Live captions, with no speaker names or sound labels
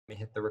me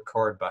hit the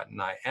record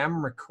button. I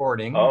am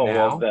recording Oh,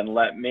 well, now. then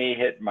let me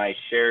hit my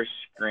share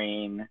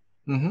screen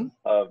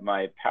of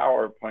my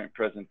PowerPoint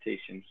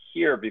presentation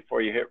here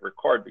before you hit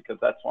record, because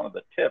that's one of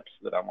the tips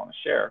that I want to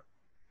share.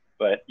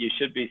 But you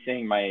should be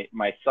seeing my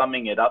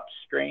summing it up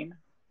screen.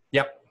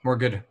 Yep, we're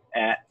good.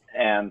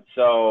 And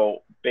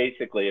so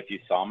basically, if you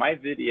saw my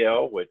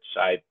video, which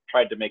I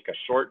tried to make a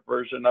short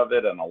version of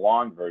it and a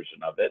long version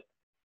of it,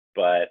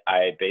 but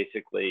I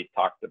basically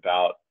talked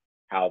about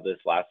how this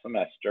last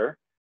semester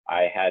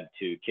I had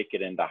to kick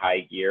it into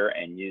high gear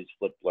and use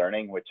flipped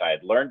learning, which I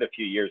had learned a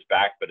few years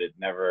back, but had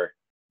never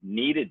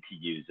needed to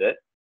use it.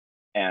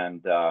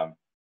 And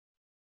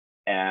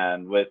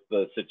with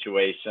the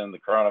situation, the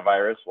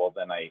coronavirus, well,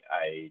 then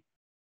I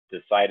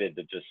decided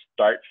to just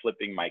start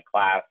flipping my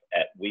class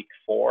at week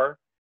 4,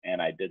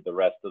 and I did the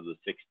rest of the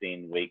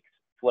 16 weeks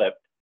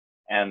flipped.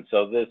 And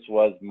so this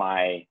was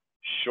my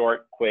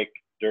short, quick,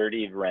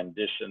 dirty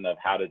rendition of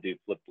how to do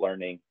flipped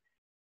learning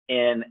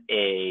in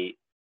a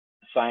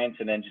science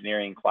and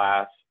engineering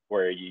class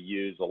where you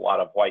use a lot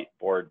of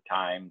whiteboard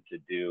time to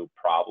do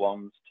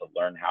problems, to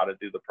learn how to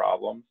do the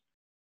problems.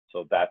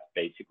 So that's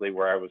basically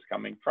where I was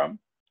coming from.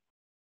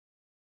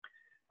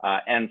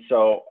 And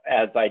so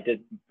as I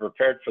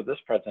prepared for this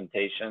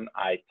presentation,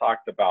 I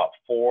talked about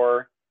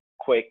 4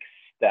 quick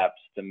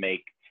steps to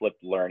make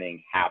flipped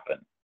learning happen.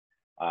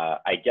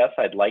 I guess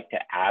I'd like to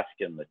ask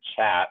in the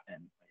chat,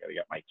 and I gotta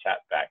get my chat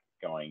back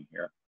going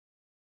here.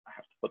 I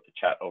have to put the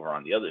chat over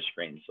on the other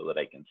screen so that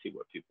I can see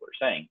what people are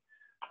saying.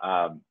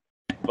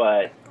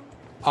 But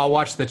I'll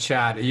watch the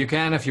chat. You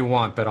can if you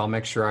want, but I'll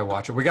make sure I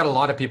watch it. We got a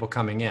lot of people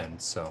coming in,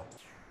 so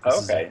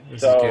this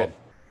is good.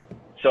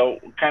 So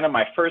kind of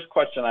my first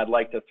question I'd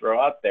like to throw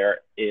out there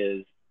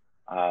is,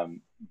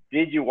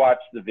 did you watch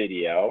the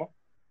video?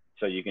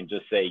 So you can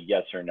just say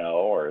yes or no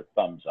or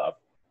thumbs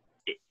up.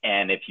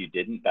 And if you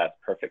didn't, that's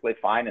perfectly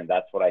fine. And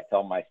that's what I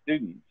tell my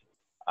students,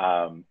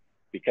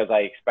 because I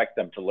expect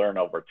them to learn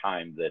over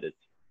time that it's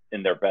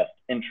in their best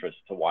interest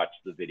to watch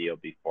the video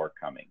before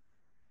coming.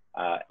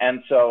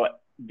 And so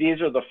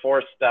these are the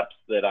 4 steps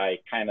that I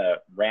kind of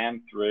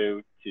ran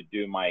through to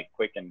do my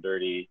quick and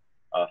dirty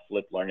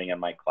flipped learning in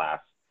my class.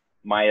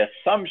 My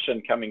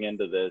assumption coming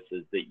into this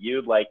is that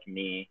you, like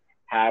me,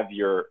 have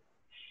your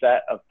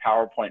set of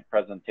PowerPoint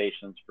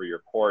presentations for your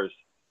course,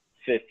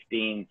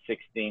 15,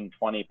 16,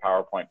 20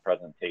 PowerPoint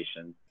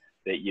presentations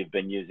that you've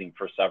been using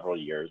for several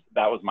years.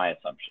 That was my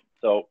assumption.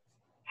 So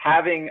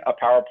having a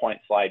PowerPoint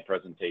slide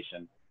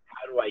presentation,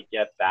 how do I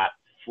get that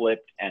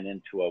flipped and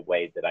into a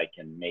way that I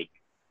can make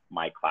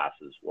my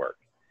classes work?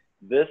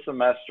 This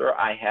semester,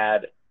 I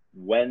had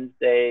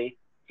Wednesday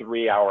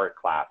 3-hour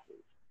classes.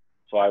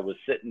 So I was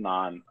sitting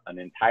on an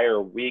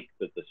entire week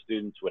that the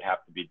students would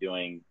have to be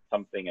doing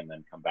something and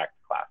then come back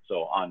to class.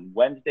 So on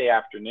Wednesday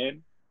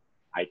afternoon,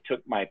 I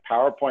took my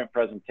PowerPoint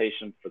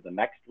presentation for the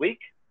next week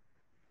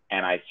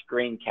and I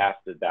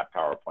screencasted that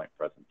PowerPoint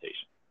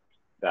presentation.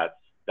 That's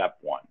step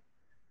 1.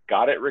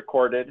 Got it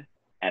recorded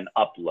and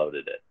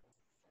uploaded it.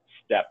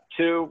 Step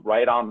 2,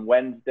 right on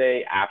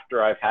Wednesday,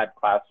 after I've had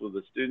class with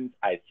the students,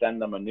 I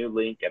send them a new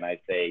link and I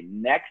say,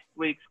 next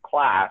week's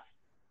class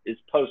is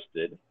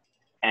posted,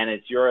 and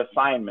it's your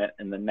assignment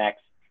in the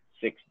next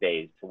 6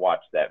 days to watch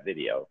that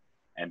video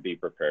and be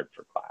prepared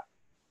for class.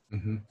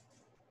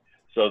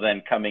 So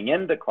then coming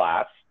into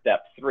class,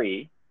 step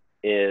 3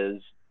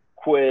 is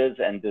quiz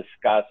and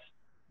discuss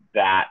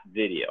that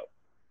video.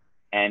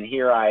 And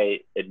here I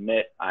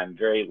admit I'm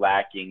very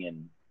lacking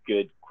in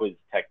good quiz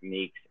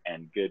techniques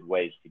and good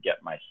ways to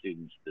get my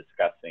students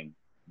discussing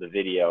the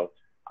video.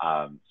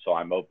 So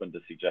I'm open to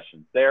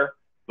suggestions there,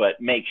 but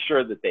make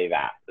sure that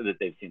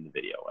they've seen the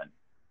video. And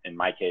in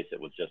my case, it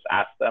was just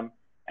ask them.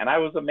 And I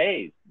was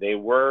amazed. They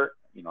were,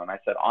 and I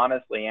said,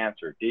 honestly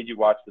answer, did you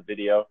watch the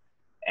video?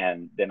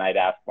 And then I'd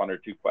ask 1 or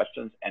 2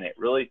 questions. And it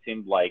really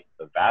seemed like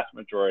the vast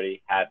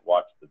majority had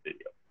watched the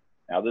video.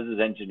 Now, this is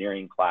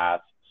engineering class.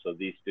 So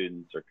these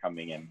students are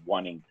coming in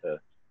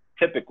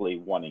typically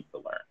wanting to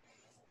learn.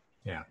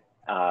 Yeah.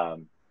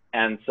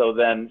 And so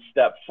then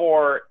step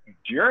 4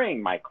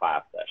 during my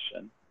class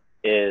session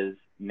is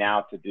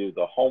now to do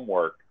the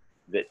homework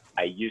that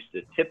I used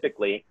to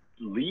typically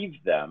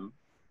leave them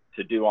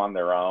to do on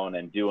their own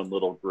and do in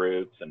little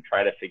groups and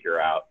try to figure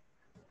out.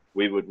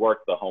 We would work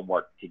the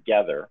homework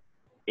together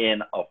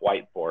in a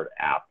whiteboard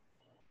app.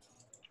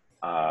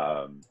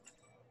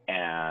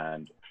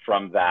 And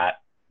from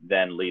that,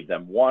 then leave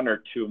them 1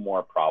 or 2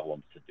 more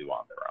problems to do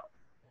on their own.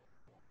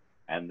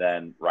 And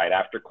then right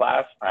after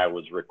class, I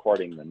was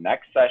recording the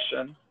next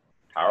session,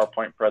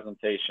 PowerPoint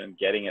presentation,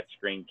 getting it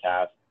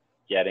screencast,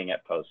 getting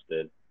it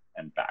posted,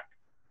 and back.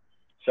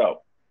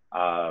 So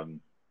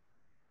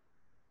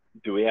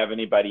do we have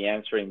anybody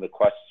answering the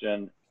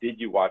question, did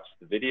you watch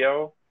the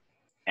video?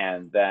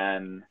 And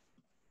then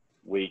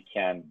we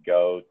can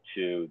go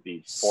to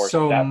these 4 steps.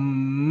 So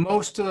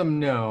most of them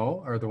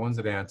no, are the ones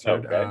that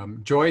answered.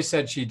 Okay. Joy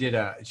said she did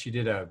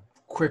a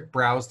quick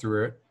browse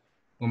through it.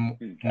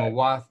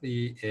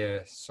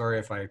 Mawathi, sorry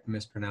if I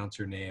mispronounce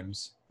your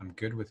names. I'm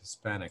good with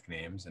Hispanic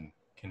names and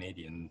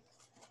Canadian.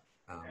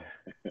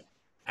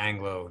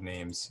 Anglo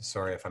names.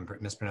 Sorry if I'm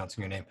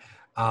mispronouncing your name.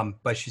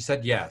 But she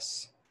said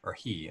yes, or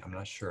he. I'm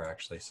not sure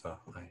actually, so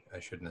I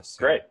shouldn't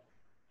assume. Great.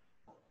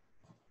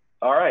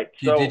 All right.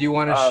 So Did you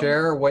want to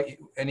share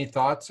any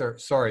thoughts or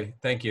sorry?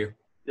 Thank you.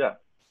 Yeah.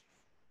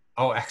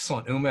 Oh,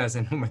 excellent. Uma as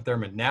in Uma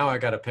Thurman. Now I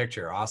got a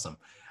picture. Awesome.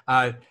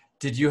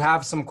 Did you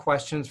have some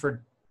questions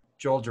for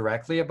Joel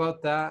directly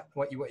about that?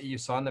 What you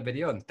saw in the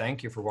video? And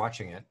thank you for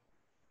watching it.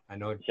 I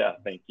know. Yeah.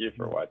 Thank you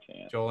for watching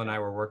it. Joel and I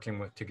were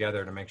working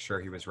together to make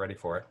sure he was ready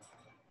for it.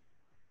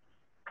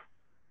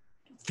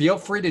 Feel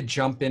free to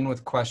jump in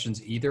with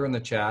questions either in the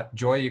chat.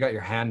 Joy, you got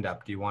your hand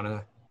up. Do you want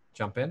to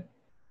jump in?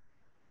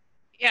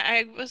 Yeah,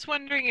 I was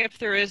wondering if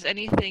there is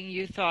anything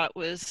you thought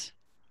was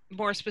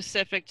more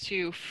specific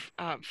to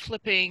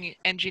flipping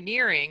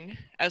engineering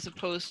as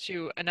opposed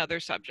to another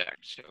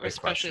subject, or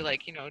especially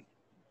like, you know,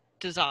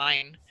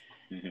 design.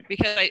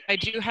 Because I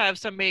do have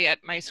somebody at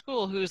my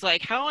school who's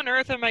like, how on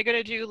earth am I going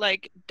to do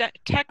like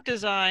tech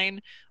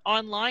design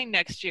online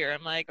next year?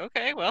 I'm like,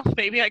 okay, well,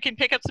 maybe I can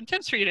pick up some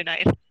tips for you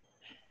tonight.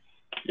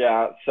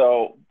 Yeah,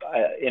 so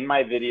in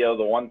my video,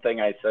 the one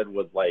thing I said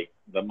was like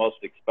the most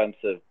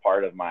expensive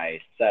part of my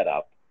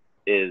setup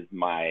is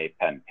my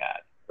pen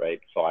pad,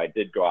 right? So I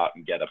did go out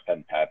and get a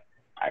pen pad.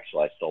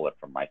 Actually, I stole it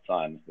from my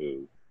son,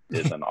 who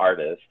is an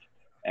artist,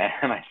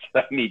 and I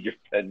said, I need your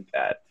pen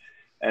pad.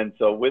 And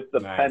so with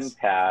the pen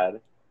pad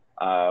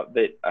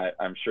that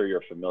I'm sure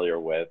you're familiar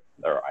with,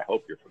 or I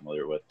hope you're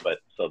familiar with, but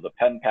so the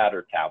pen pad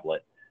or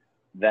tablet,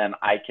 then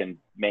I can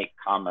make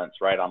comments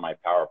right on my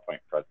PowerPoint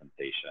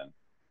presentation.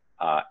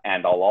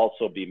 And I'll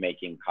also be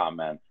making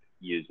comments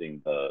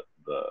using the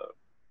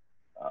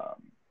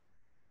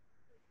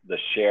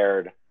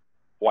shared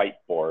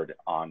whiteboard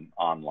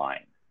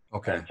online.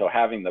 Okay. And so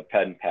having the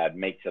pen pad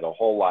makes it a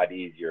whole lot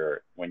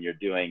easier when you're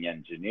doing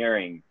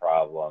engineering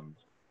problems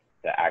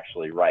to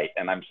actually write.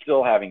 And I'm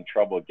still having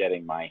trouble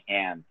getting my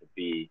hand to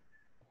be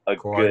a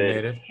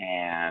good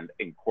hand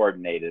and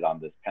coordinated on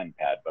this pen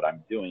pad, but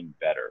I'm doing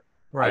better.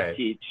 Right. I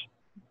teach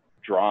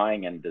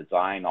drawing and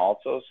design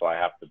also, so I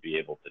have to be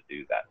able to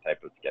do that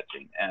type of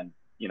sketching. And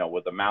you know,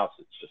 with a mouse,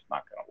 it's just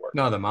not going to work.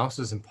 No, the mouse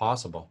is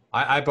impossible.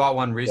 I bought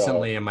one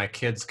recently, and my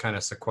kids kind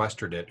of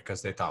sequestered it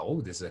because they thought,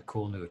 oh, this is a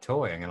cool new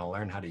toy. I'm going to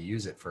learn how to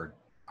use it for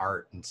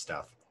art and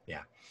stuff.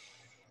 Yeah.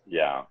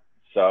 Yeah.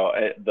 So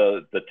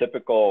the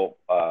typical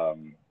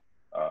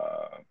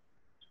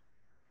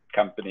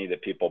company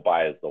that people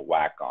buy is the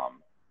Wacom.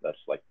 That's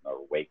like, or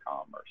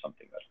Wacom or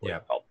something. That's what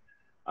it's called.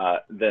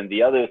 Then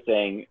the other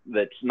thing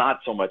that's not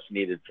so much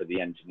needed for the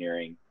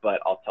engineering, but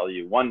I'll tell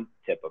you one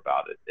tip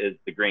about it, is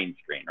the green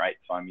screen, right?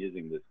 So I'm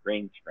using this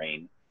green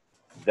screen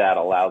that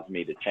allows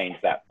me to change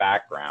that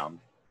background.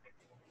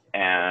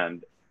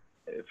 And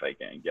if I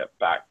can get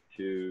back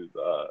to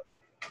the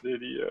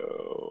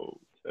video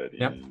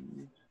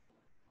settings,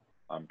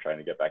 I'm trying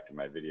to get back to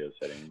my video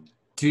settings.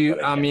 Do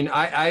you, I mean,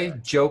 I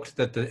joked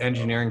that the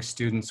engineering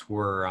students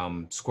were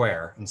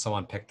square, and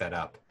someone picked that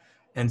up.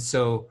 And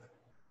so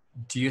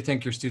do you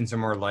think your students are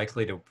more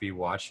likely to be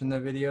watching the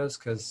videos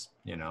because,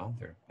 you know,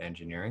 they're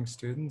engineering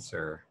students?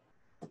 Or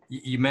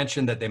you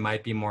mentioned that they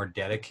might be more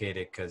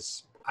dedicated,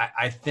 because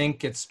I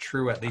think it's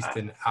true, at least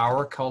in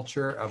our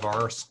culture of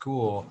our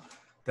school,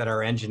 that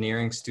our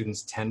engineering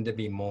students tend to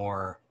be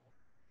more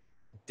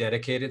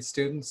dedicated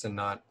students and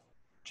not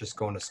just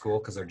going to school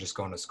because they're just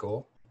going to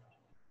school.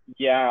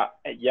 Yeah,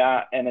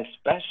 and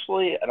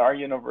especially at our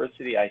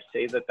university, I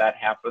say that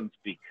happens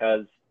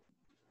because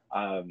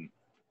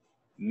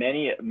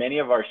many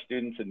of our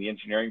students in the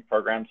engineering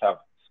programs have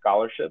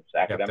scholarships,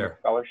 academic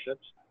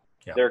scholarships.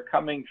 Yep. They're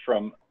coming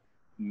from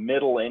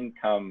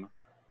middle-income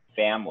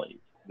families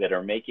that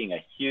are making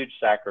a huge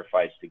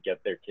sacrifice to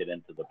get their kid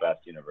into the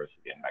best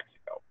university in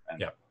Mexico,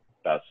 and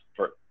best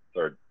for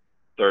third,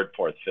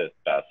 fourth, fifth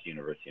best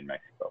university in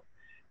Mexico.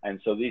 And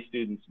so these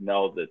students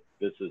know that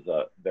this is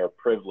they're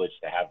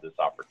privileged to have this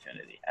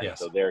opportunity. And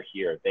so they're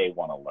here, they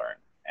want to learn.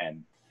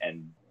 And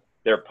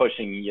they're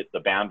pushing the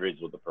boundaries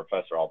with the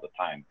professor all the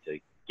time to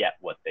get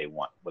what they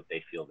want, what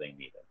they feel they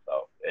need. And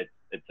so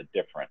it's a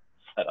different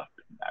setup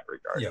in that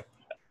regard. Yep.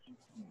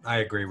 I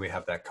agree. We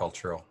have that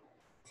cultural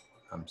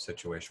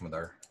situation with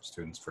our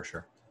students for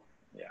sure.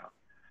 Yeah.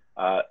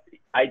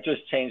 I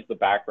just changed the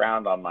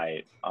background on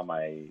my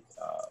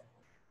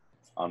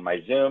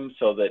Zoom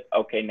so that,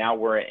 okay, now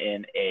we're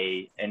in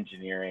a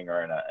engineering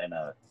or in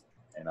a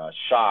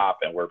shop,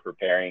 and we're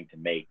preparing to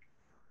make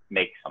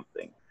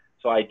something.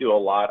 So I do a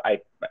lot.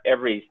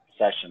 Every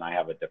session I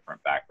have a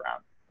different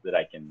background that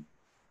I can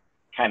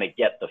kind of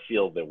get the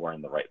feel that we're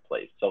in the right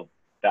place. So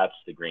that's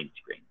the green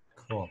screen.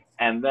 Cool.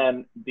 And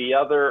then the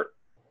other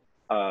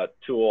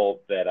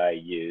tool that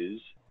I've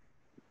used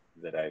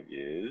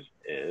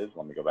is,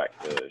 let me go back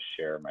to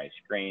share my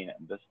screen,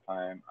 and this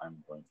time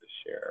I'm going to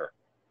share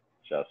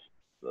just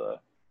the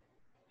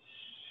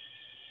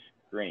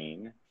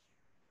screen.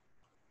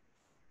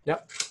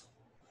 Yep.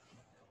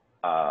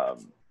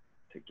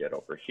 To get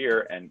over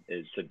here, and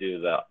is to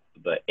do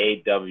the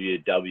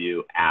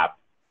AWW app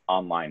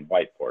online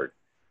whiteboard.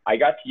 I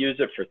got to use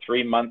it for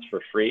 3 months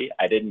for free.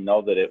 I didn't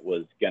know that it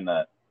was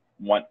gonna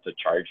want to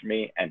charge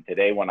me. And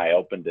today when I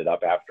opened it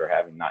up after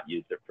having not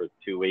used it for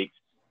 2 weeks,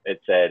 it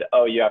said,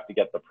 oh, you have to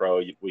get the Pro,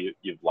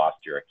 you've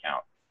lost your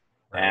account.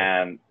 Right.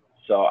 And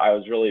so I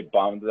was really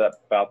bummed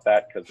about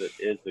that because it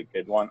is a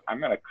good one. I'm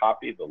going to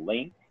copy the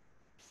link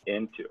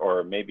into,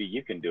 or maybe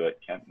you can do it,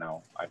 Kent.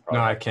 No,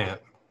 I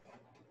can't.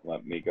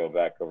 Let me go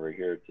back over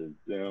here to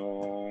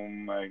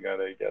Zoom. I got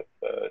to get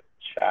the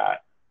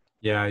chat.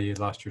 Yeah, you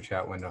lost your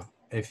chat window.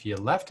 If you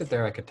left it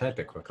there, I could type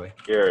it quickly.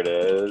 Here it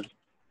is.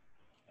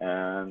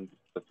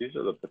 But these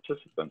are the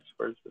participants.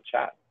 Where's the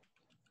chat?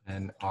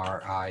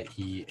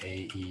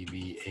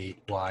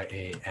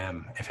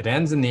 NRIEAEV8YAM. If it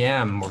ends in the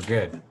M, we're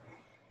good.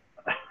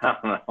 I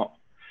don't know.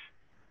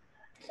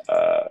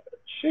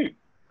 Shoot.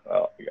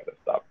 Well, you got to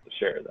stop the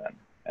share then.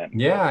 And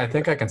yeah, I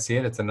think I can see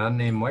it. It's an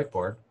unnamed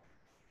whiteboard.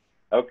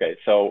 Okay,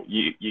 so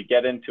you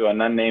get into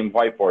an unnamed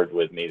whiteboard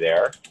with me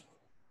there.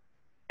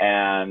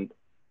 And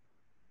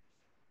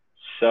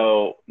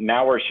so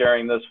now we're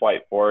sharing this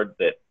whiteboard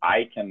that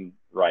I can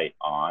write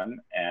on.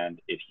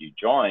 And if you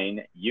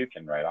join, you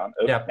can write on.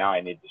 Oops, yep. Now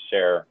I need to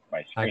share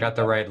my screen. I got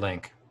the right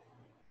link.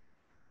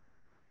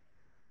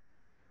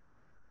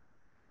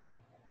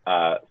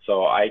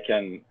 So I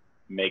can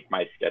make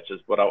my sketches.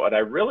 What I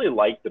really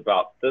liked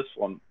about this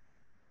one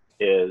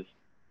is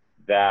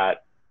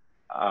that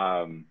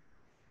I've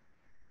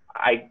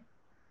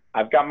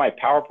got my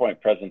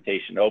PowerPoint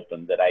presentation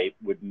open that I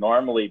would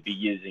normally be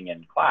using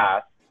in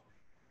class.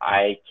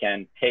 I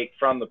can take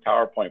from the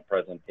PowerPoint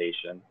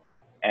presentation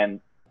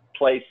and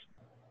place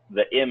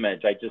the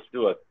image. I just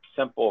do a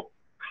simple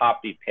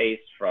copy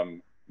paste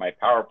from my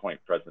PowerPoint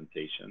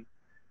presentation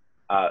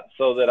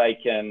so that I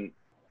can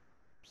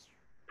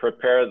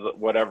prepare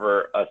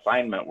whatever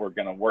assignment we're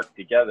going to work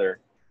together.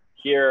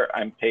 Here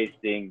I'm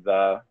pasting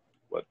the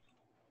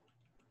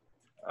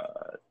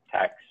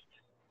text.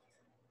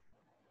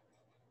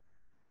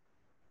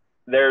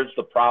 There's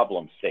the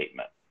problem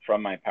statement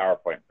from my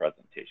PowerPoint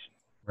presentation.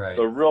 Right.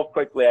 So real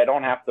quickly, I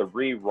don't have to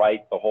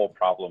rewrite the whole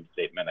problem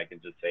statement. I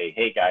can just say,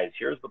 hey guys,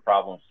 here's the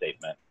problem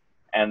statement.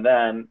 And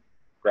then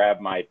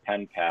grab my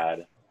pen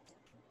pad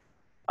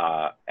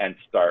and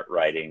start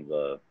writing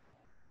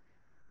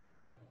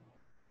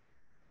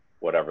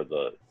whatever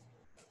the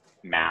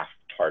math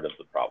part of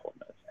the problem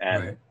is.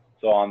 And right.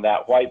 So on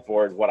that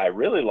whiteboard, what I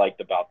really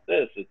liked about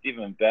this, it's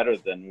even better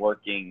than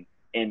working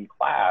in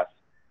class,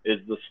 is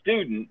the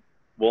student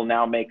will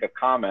now make a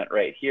comment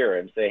right here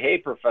and say, hey,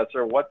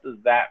 professor, what does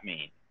that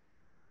mean?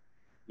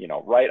 You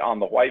know, right on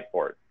the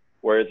whiteboard.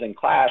 Whereas in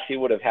class, he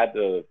would have had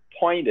to have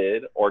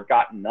pointed or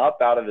gotten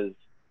up out of his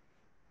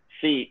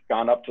seat,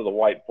 gone up to the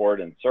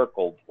whiteboard and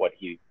circled what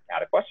he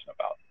had a question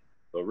about.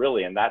 So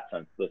really, in that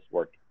sense, this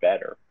worked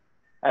better.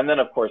 And then,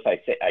 of course, I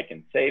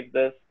can save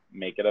this,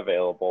 make it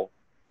available,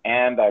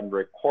 and I'm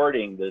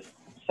recording this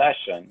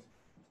session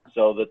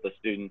so that the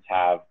students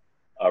have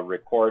a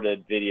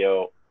recorded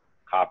video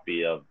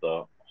copy of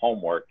the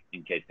homework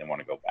in case they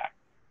want to go back.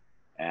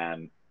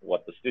 And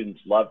what the students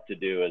love to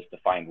do is to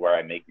find where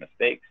I make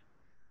mistakes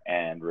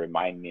and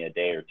remind me a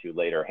day or two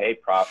later, hey,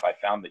 prof, I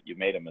found that you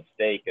made a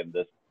mistake in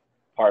this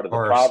part of the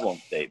problem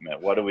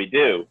statement. What do we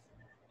do?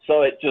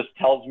 So it just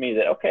tells me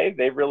that, okay,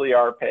 they really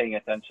are paying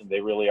attention.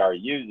 They really are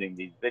using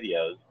these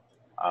videos.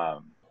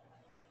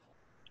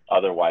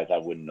 Otherwise, I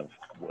wouldn't have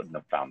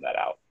found that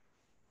out.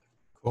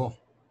 Cool.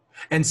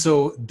 And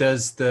so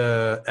does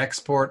the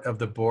export of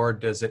the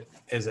board, does it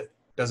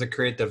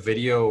create the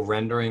video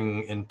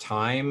rendering in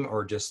time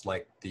or just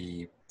like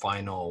the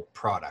final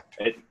product?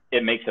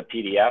 It makes a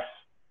PDF.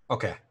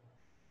 Okay.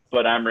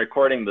 But I'm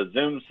recording the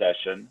Zoom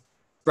session.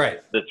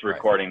 Right. That's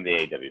recording the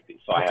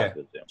AWP. So I have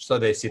the Zoom. So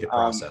they see the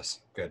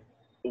process. Good.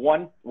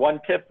 One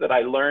tip that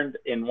I learned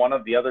in one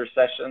of the other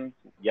sessions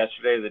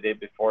yesterday, the day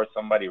before,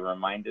 somebody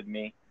reminded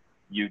me,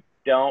 you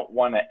don't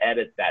want to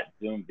edit that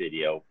Zoom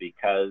video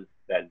because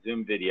that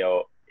Zoom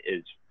video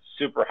is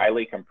super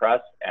highly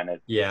compressed and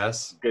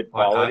it's good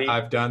quality.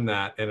 I've done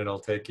that and it'll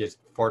take you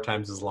 4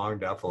 times as long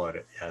to upload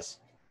it. Yes.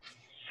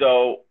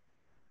 So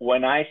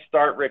when I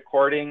start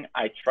recording,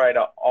 I try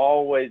to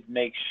always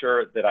make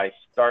sure that I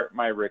start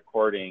my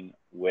recording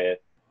with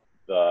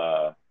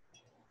the,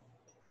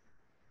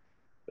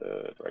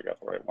 do I got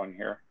the right one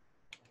here?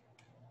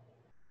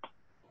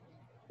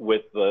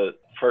 With the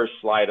first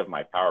slide of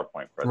my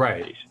PowerPoint presentation.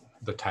 Right.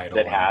 The title.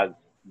 That has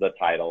the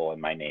title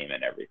and my name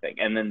and everything.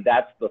 And then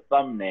that's the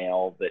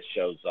thumbnail that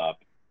shows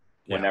up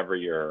whenever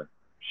you're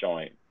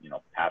showing,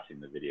 passing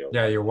the video.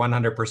 Yeah, you're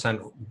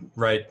 100%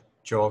 right,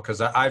 Joel,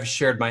 because I've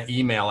shared my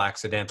email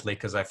accidentally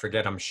because I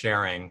forget I'm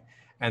sharing.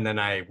 And then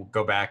I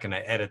go back and I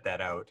edit that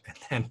out. And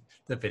then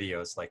the video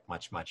is like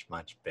much, much,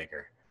 much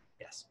bigger.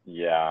 Yes.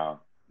 Yeah.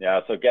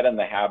 Yeah. So get in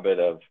the habit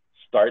of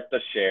start the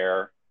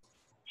share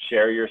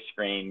your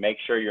screen, make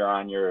sure you're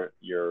on your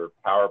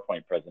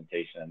PowerPoint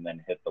presentation, and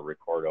then hit the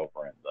record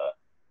over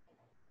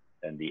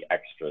in the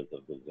extras of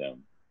the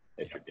Zoom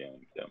if you're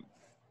doing Zoom.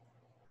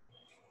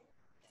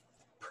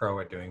 Pro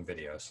at doing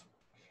videos.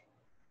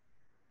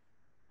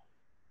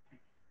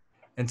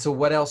 And so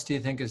what else do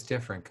you think is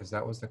different? Because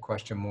that was the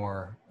question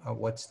more,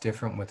 what's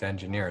different with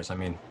engineers? I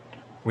mean,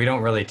 We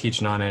don't really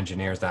teach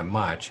non-engineers that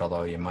much,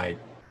 although you might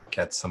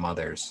get some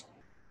others.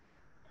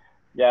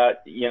 Yeah,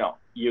 you know,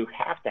 you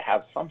have to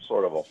have some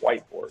sort of a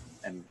whiteboard.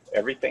 And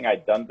everything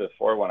I'd done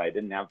before when I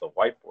didn't have the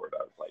whiteboard,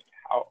 I was like,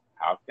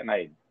 how can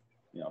I,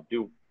 you know,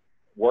 do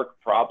work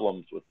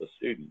problems with the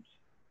students?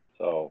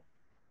 So,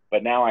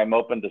 but now I'm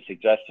open to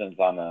suggestions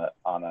on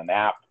an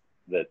app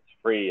that's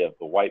free of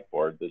the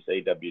whiteboard. This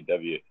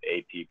AWW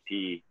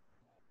APP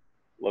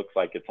looks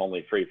like it's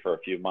only free for a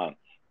few months.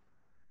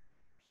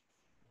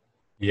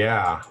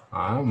 Yeah,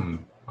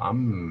 I'm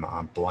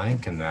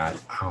blank in that.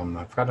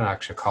 I've got an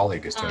actual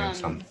colleague who's doing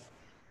some.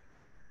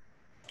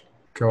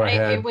 Go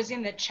ahead. It was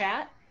in the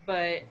chat,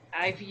 but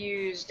I've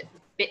used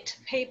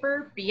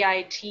BitPaper,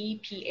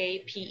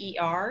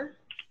 BITPAPER.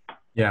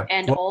 Yeah.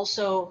 And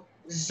also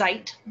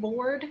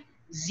Ziteboard,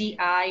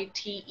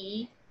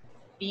 ZITEBOARD.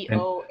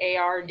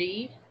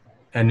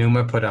 And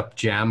Numa put up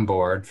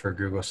Jamboard for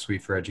Google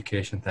Suite for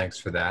Education. Thanks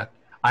for that.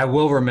 I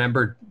will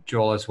remember,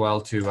 Joel, as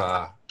well to,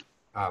 well,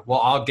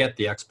 I'll get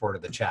the export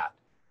of the chat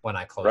when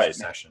I close the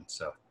session.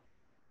 So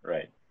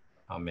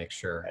I'll make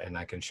sure, and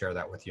I can share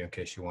that with you in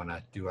case you want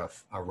to do a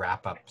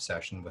wrap-up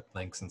session with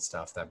links and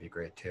stuff. That'd be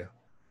great too.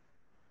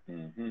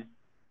 Mm-hmm.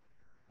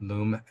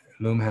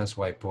 Loom has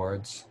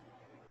whiteboards.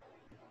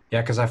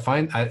 Yeah, because I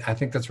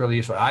think that's really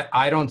useful.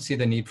 I don't see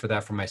the need for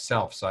that for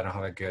myself, so I don't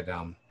have a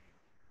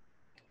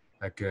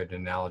good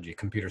analogy.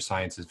 Computer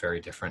science is very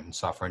different, and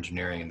software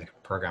engineering and the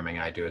programming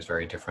I do is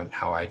very different.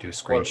 How I do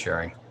screen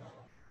sharing.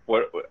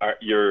 What are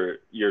your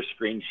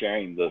screen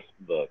sharing the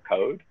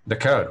code? The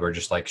code. We're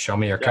just like, show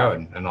me your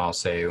code, and I'll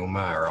say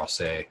Uma, or I'll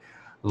say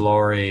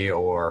Lori,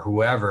 or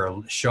whoever.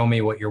 Show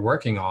me what you're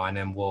working on,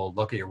 and we'll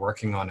look at your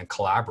working on and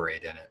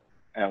collaborate in it.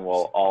 And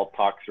we'll all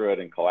talk through it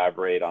and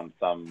collaborate on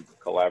some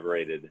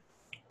collaborated.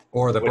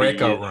 Or the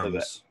breakout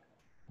rooms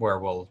where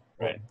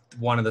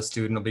one of the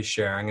student will be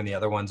sharing and the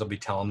other ones will be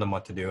telling them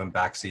what to do and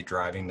backseat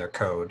driving their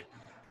code.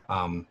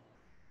 But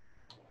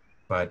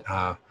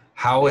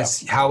how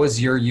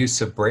is your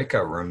use of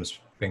breakout rooms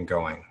been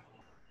going?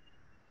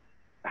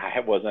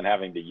 I wasn't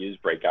having to use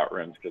breakout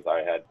rooms because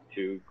I had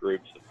 2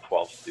 groups of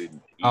 12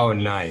 students each. Oh,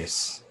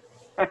 nice.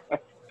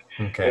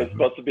 Okay. It was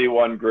supposed to be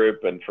one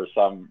group, and for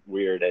some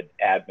weird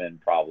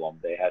admin problem,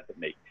 they had to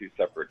make 2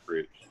 separate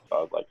groups. So I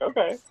was like,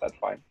 okay, that's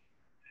fine.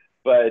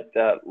 But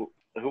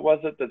who was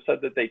it that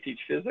said that they teach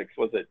physics?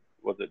 Was it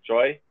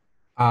Joy?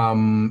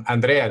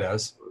 Andrea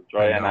does.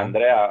 Joy and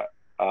Andrea.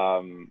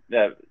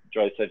 Yeah,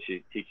 Joy said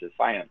she teaches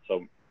science.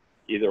 So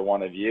either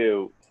one of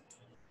you,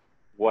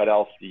 what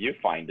else do you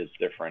find is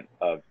different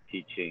of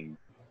teaching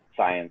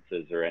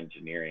sciences or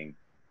engineering?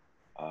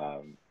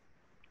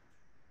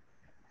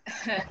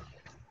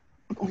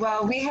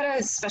 Well, we had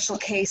a special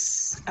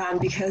case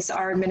because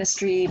our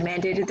ministry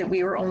mandated that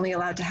we were only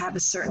allowed to have a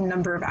certain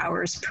number of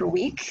hours per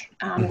week.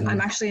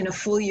 I'm actually in a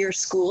full year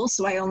school,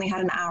 so I only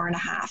had an hour and a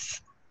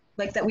half,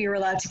 like that we were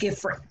allowed to give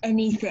for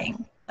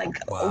anything, like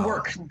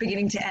work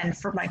beginning to end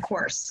for my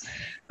course.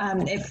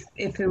 If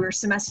it were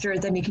semester,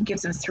 then you could give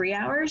them 3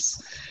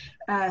 hours.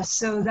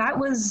 So that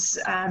was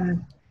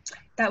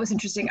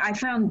interesting. I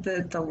found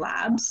the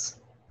labs,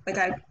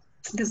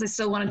 because I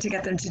still wanted to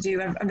get them to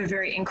do, I'm a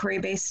very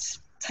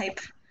inquiry-based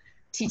type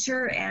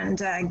teacher, and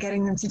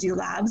getting them to do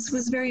labs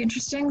was very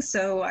interesting.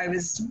 So I got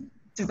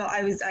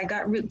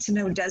to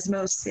know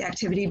Desmos, the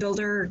activity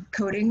builder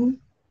coding,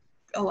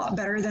 a lot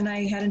better than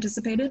I had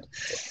anticipated.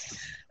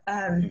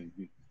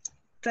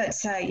 But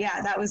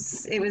yeah,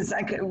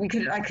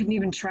 I couldn't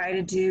even try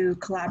to do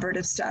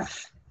collaborative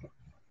stuff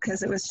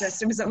because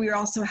we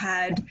also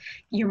had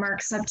your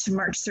marks up to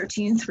March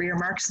 13th were your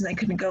marks, and they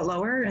couldn't go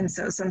lower, and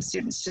so some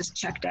students just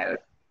checked out.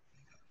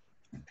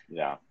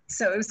 Yeah.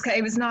 So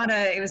it was not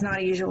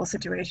a usual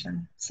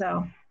situation.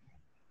 So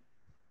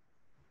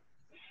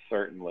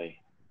certainly.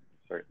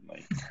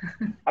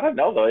 I don't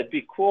know though. It'd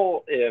be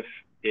cool if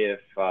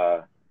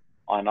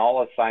on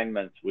all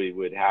assignments we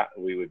would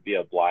be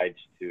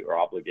obliged to or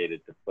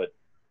obligated to put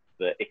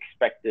the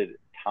expected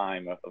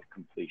time of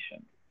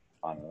completion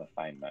on an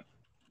assignment,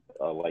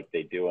 like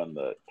they do in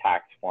the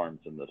tax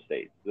forms in the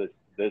States. This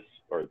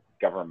or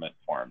government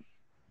forms.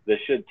 This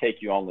should take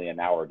you only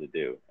an hour to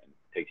do.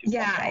 Takes you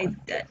I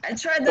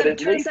tried that. But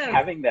at least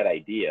having that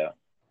idea.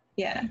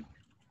 Yeah,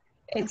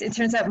 it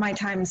turns out my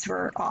times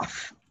were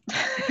off.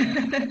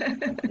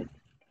 Yeah,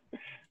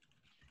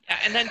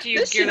 and then do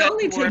you gear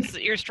that towards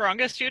your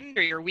strongest student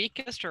or your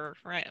weakest, or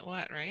right?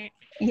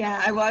 Yeah,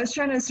 I was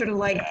trying to sort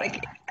of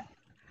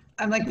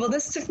I'm like, well,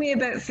 this took me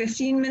about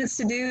 15 minutes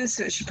to do,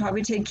 so it should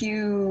probably take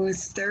you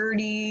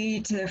 30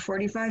 to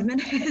 45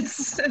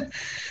 minutes.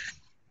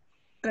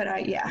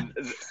 But yeah.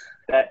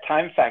 That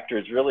time factor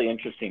is really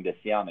interesting to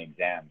see on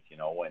exams. You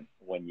know,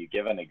 when you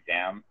give an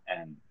exam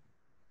and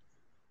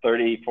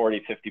 30,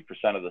 40,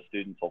 50% of the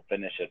students will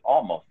finish it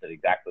almost at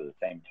exactly the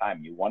same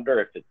time. You wonder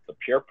if it's the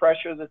peer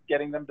pressure that's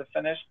getting them to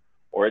finish,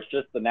 or it's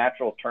just the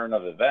natural turn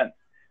of events.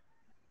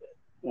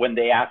 When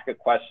they ask a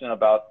question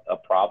about a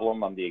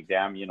problem on the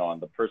exam, you know,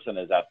 and the person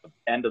is at the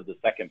end of the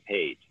second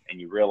page,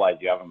 and you realize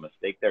you have a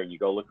mistake there, and you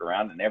go look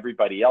around, and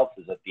everybody else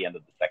is at the end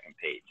of the second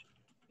page.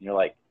 And you're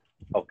like,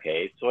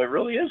 okay, so it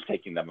really is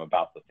taking them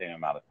about the same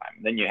amount of time.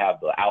 And then you have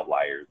the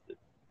outliers that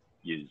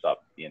use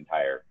up the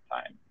entire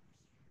time.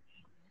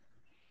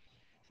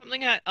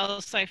 Something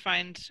else I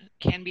find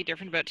can be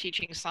different about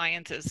teaching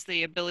science is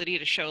the ability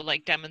to show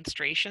like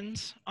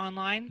demonstrations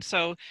online.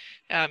 So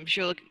if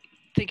you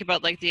think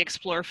about like the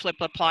explore, flip,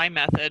 apply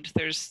method,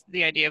 there's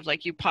the idea of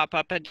like you pop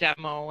up a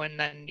demo and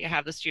then you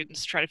have the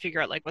students try to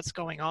figure out like what's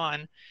going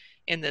on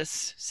in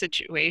this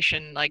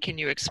situation. Like, can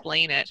you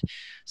explain it?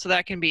 So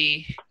that can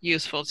be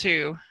useful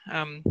too.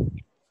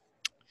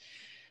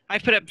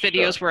 I've put up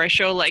videos where I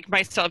show like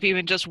myself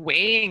even just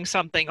weighing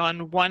something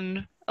on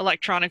one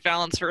electronic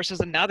valence versus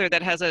another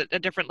that has a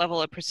different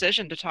level of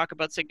precision to talk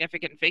about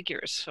significant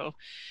figures. So,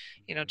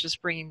 you know,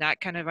 just bringing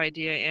that kind of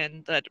idea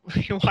in, that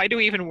why do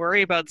we even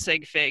worry about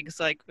sig figs?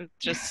 Like,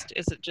 just,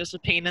 is it just a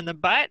pain in the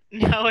butt?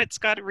 No, it's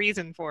got a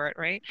reason for it,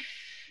 right?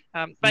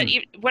 But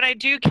when I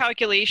do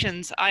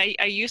calculations, I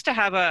used to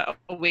have a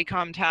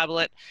Wacom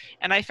tablet,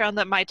 and I found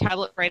that my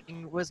tablet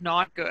writing was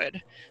not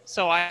good.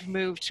 So I've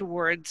moved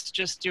towards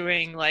just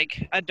doing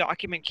like a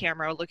document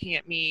camera, looking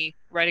at me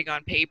writing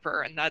on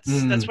paper, and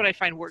that's what I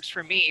find works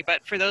for me.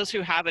 But for those who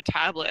have a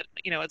tablet,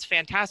 you know, it's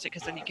fantastic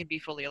because then you can be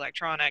fully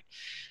electronic.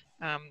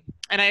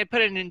 And I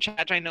put it in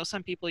chat. I know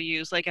some people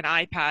use like an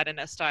iPad and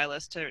a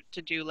stylus to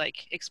do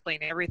like explain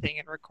everything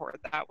and record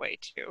that way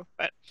too.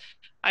 But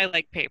I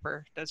like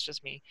paper. That's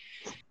just me.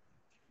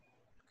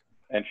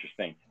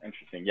 Interesting,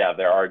 interesting. Yeah,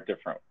 there are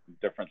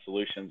different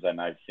solutions,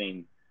 and I've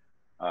seen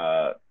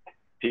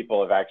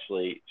people have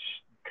actually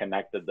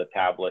connected the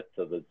tablet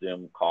to the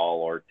Zoom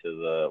call or to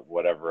the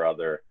whatever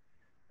other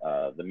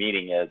the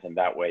meeting is, and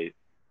that way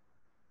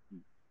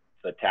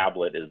the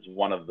tablet is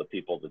one of the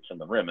people that's in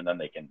the room, and then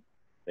they can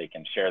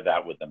share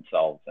that with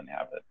themselves and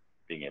have it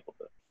being able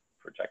to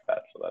project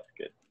that. So that's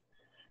good.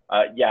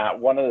 Yeah,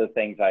 one of the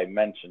things I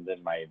mentioned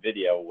in my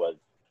video was,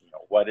 you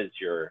know, what is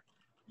your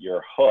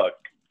hook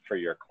for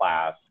your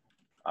class,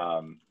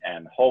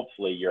 and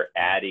hopefully you're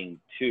adding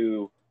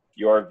to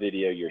your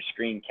video, your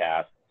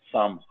screencast,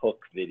 some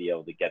hook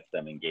video that gets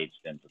them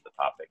engaged into the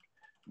topic.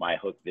 My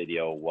hook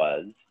video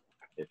was,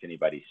 if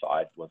anybody saw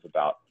it, was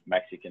about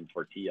Mexican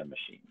tortilla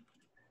machines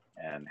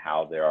and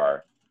how there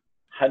are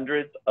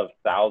hundreds of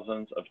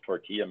thousands of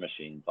tortilla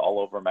machines all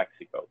over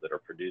Mexico that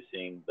are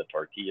producing the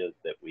tortillas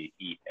that we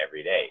eat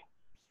every day.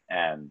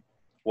 And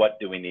what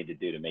do we need to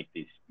do to make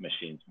these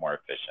machines more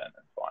efficient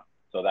and so on.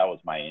 So that was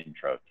my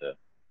intro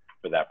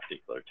for that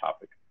particular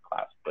topic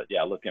class. But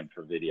yeah, looking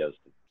for videos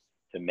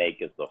to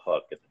make as the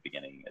hook at the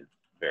beginning is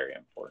very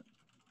important.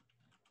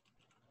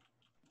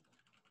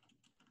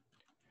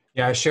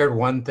 Yeah, I shared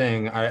one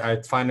thing.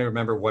 I finally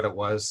remember what it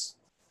was,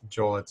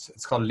 Joel.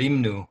 It's called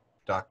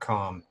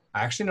limnu.com. I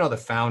actually know the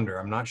founder.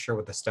 I'm not sure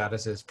what the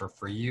status is for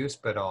free use,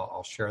 but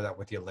I'll share that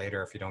with you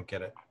later if you don't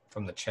get it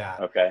from the chat.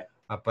 Okay.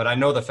 But I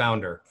know the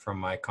founder from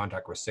my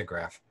contact with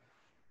SIGGRAPH.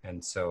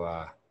 And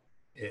so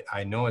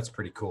I know it's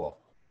pretty cool.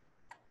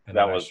 And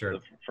that was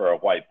for a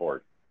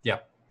whiteboard.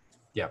 Yep.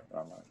 Yep.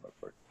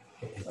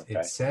 Okay.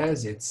 It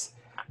says it's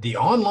the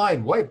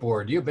online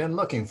whiteboard you've been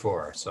looking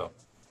for. So,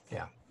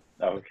 yeah.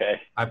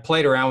 Okay. I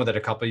played around with it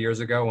a couple of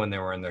years ago when they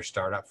were in their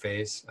startup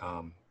phase,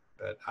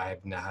 but I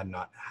have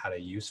not had a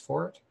use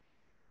for it.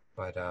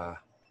 But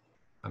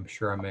I'm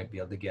sure I might be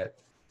able to get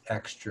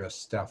extra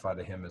stuff out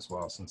of him as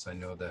well, since I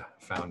know the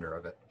founder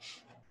of it.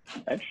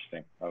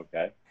 Interesting.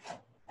 Okay.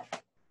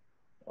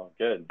 Well,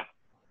 good.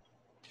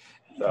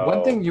 So,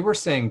 one thing you were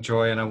saying,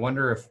 Joy, and I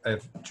wonder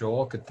if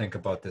Joel could think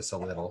about this a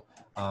little.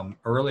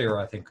 Earlier,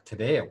 I think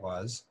today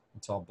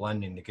it's all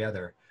blending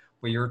together,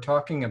 where you were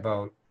talking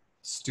about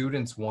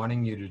students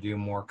wanting you to do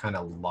more kind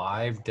of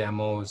live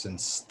demos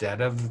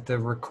instead of the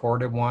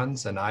recorded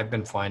ones. And I've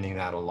been finding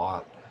that a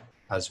lot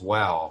as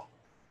well.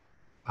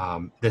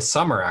 This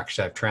summer,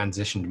 actually, I've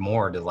transitioned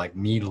more to like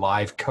me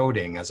live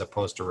coding as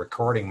opposed to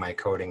recording my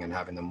coding and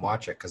having them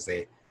watch it, because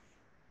they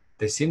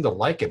seem to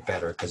like it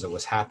better because it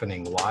was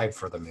happening live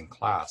for them in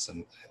class.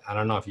 And I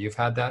don't know if you've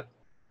had that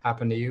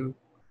happen to you.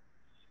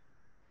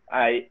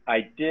 I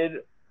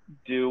did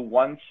do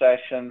one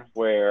session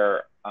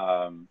where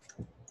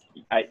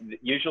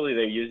usually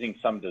they're using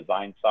some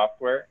design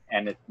software,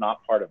 and it's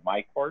not part of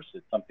my course.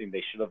 It's something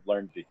they should have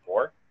learned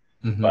before.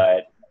 Mm-hmm.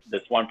 But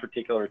this one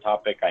particular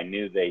topic, I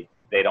knew they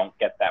don't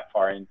get that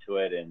far into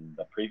it in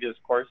the previous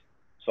course.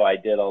 So I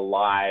did a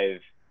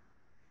live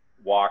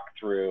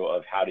walkthrough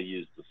of how to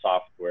use the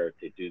software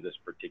to do this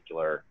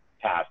particular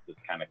task that's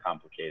kind of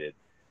complicated.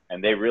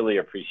 And they really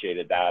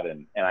appreciated that.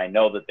 And I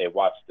know that they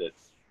watched it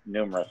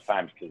numerous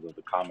times because of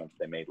the comments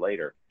they made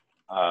later.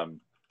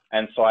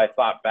 And so I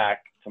thought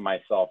back to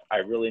myself, I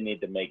really need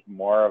to make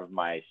more of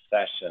my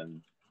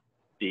sessions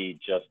be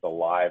just a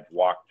live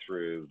walk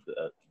through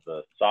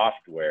the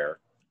software,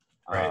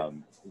 right,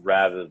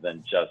 rather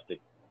than just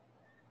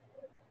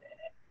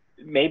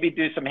maybe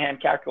do some hand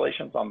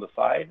calculations on the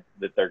side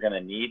that they're going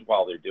to need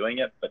while they're doing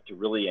it, but to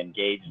really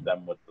engage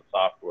them with the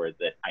software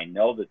that I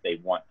know that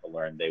they want to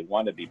learn, they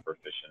want to be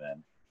proficient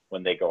in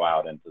when they go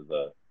out into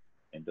the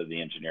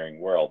engineering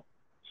world.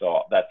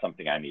 So that's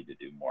something I need to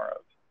do more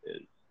of,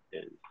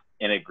 is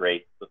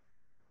integrate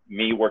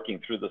me working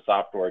through the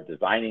software,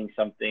 designing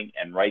something,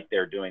 and right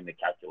there doing the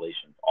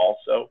calculations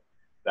also,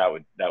 that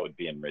would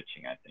be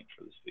enriching, I think,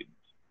 for the students.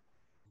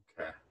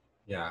 Okay.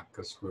 Yeah,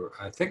 because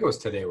I think it was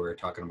today we were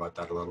talking about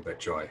that a little bit,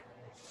 Joy,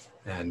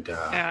 and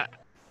Yeah.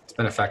 it's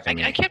been affecting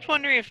me. I kept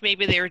wondering if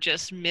maybe they were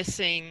just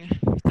missing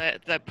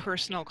the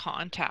personal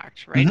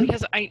contact, right? Mhm.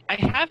 Because I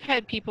have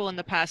had people in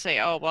the past say,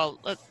 "Oh, well,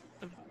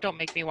 don't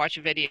make me watch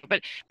a video,"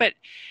 but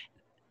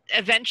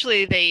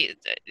eventually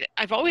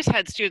I've always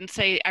had students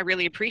say, "I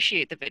really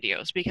appreciate the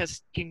videos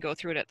because you can go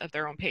through it at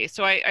their own pace."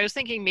 So I was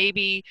thinking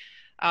maybe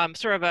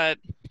sort of a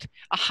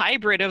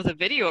hybrid of the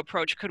video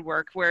approach could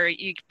work, where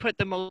you put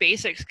the most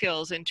basic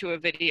skills into a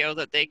video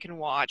that they can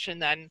watch,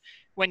 and then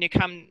when you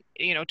come,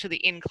 to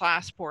the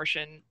in-class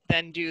portion,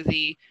 then do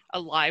a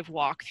live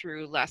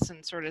walkthrough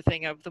lesson sort of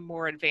thing of the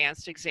more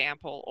advanced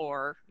example,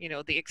 or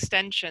the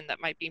extension that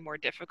might be more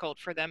difficult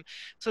for them,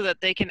 so that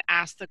they can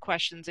ask the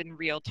questions in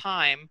real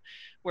time,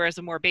 whereas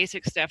the more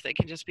basic stuff, they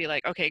can just be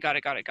like, okay, got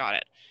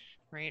it,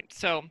 right?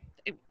 So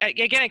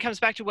again, it comes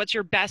back to what's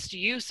your best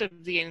use of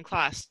the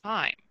in-class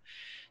time.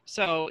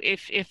 So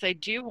if they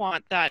do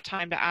want that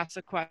time to ask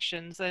the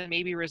questions, then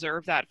maybe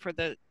reserve that for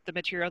the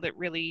material that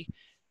really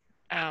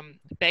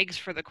begs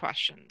for the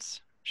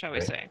questions, shall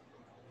we say.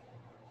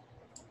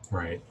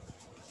 Right.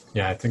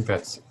 Yeah, I think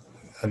it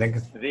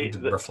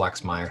The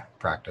reflects my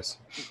practice.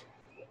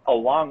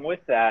 along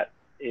with that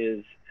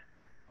is,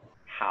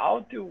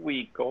 how do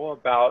we go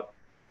about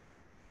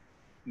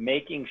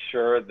making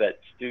sure that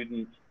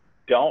students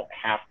don't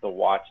have to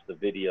watch the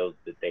videos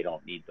that they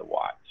don't need to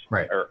watch,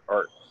 Right.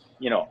 or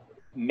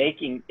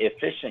making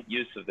efficient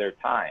use of their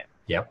time.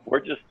 Yep. We're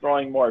just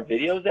throwing more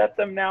videos at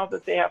them now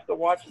that they have to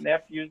watch and they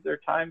have to use their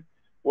time.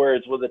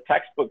 Whereas with a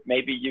textbook,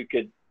 maybe you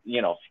could,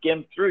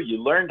 skim through. You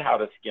learned how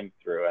to skim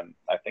through. And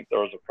I think there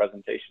was a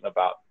presentation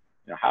about,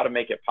 how to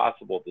make it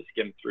possible to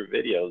skim through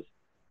videos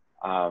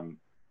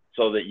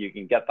so that you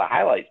can get the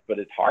highlights. But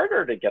it's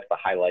harder to get the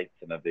highlights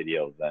in a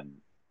video than.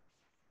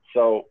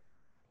 So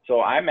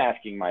I'm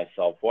asking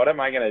myself, what am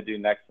I going to do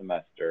next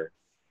semester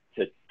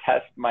to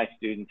test my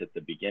students at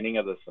the beginning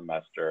of the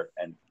semester?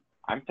 And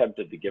I'm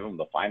tempted to give them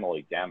the final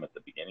exam at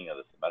the beginning of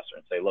the semester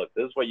and say, look,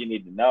 this is what you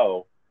need to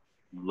know.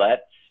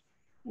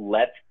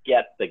 Let's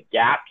get the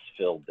gaps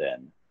filled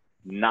in,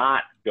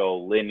 not go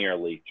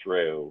linearly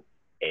through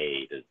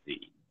A to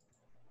Z.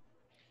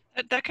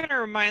 That kind of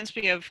reminds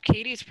me of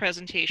Katie's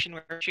presentation,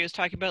 where she was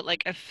talking about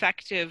like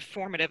effective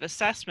formative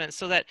assessments,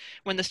 so that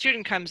when the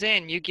student comes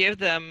in, you give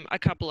them a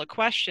couple of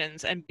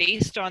questions, and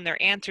based on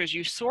their answers,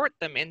 you sort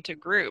them into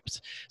groups.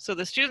 So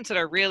the students that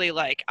are really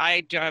like,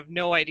 I have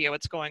no idea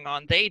what's going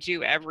on, they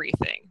do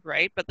everything,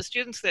 right? But the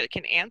students that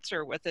can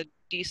answer with a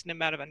decent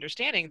amount of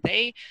understanding,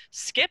 they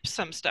skip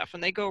some stuff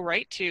and they go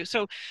right to.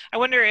 So I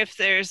wonder if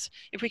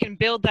we can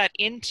build that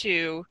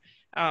into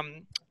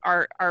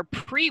our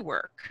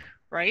pre-work,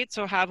 right?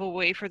 So have a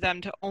way for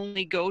them to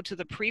only go to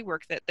the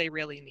pre-work that they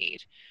really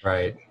need.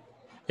 Right.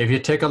 If you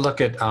take a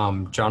look at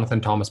Jonathan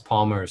Thomas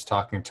Palmer is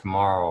talking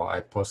tomorrow, I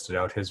posted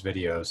out his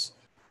videos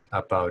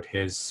about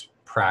his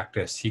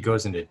practice. He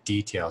goes into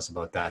details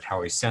about that,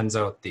 how he sends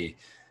out the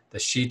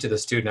sheet to the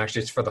student.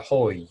 Actually, it's for the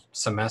whole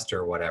semester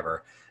or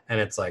whatever. And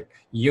it's like,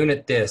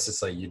 unit this,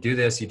 it's like, you do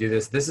this,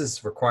 this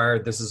is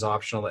required, this is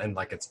optional. And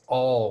like, it's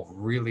all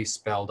really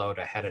spelled out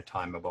ahead of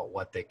time about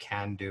what they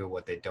can do,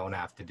 what they don't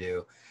have to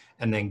do.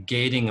 And then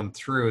gating them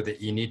through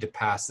that you need to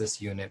pass this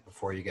unit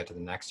before you get to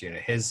the next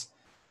unit.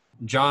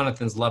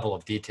 Jonathan's level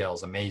of detail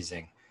is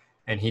amazing.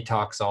 And he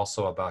talks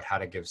also about how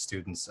to give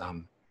students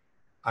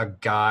a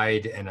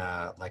guide and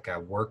a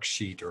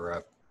worksheet or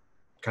a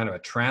kind of a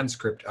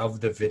transcript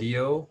of the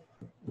video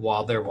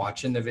while they're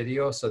watching the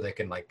video, so they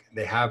can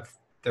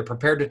they're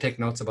prepared to take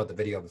notes about the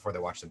video before they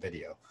watch the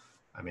video.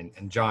 I mean,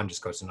 and John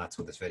just goes nuts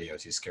with his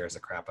videos. He scares the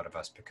crap out of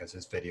us because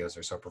his videos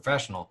are so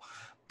professional.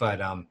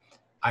 But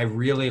I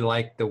really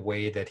like the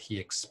way that he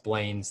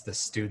explains the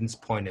student's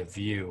point of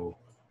view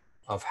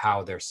of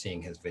how they're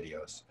seeing his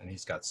videos. And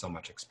he's got so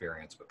much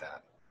experience with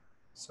that.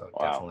 So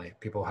Definitely,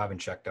 people haven't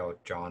checked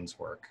out John's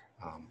work.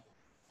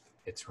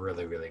 It's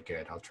really, really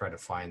good. I'll try to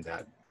find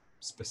that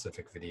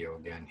specific video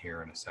again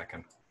here in a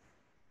second.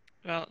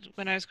 Well,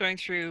 when I was going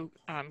through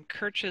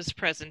Kirch's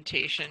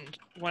presentation,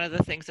 one of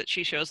the things that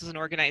she shows is an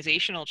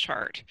organizational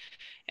chart.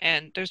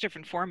 And there's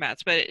different formats,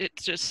 but it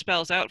just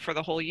spells out for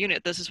the whole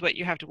unit, this is what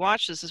you have to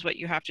watch, this is what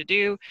you have to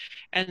do.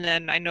 And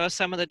then I know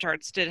some of the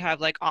charts did have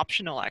like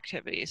optional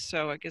activities.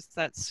 So I guess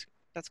that's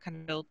kind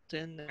of built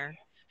in there.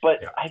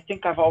 But yeah. I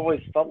think I've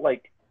always felt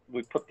like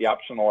we put the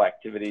optional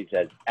activities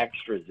as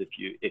extras.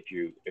 If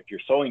you're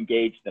so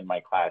engaged in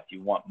my class,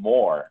 you want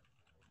more,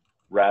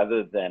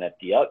 rather than at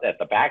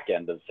the back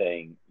end of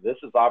saying, this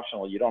is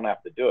optional, you don't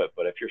have to do it.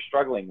 But if you're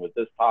struggling with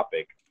this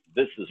topic,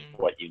 this is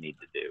what you need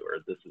to do, or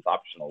this is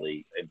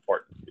optionally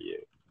important for you.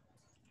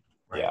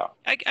 Right. Yeah.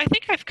 I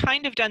think I've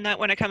kind of done that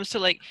when it comes to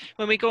like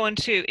when we go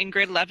into in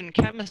grade 11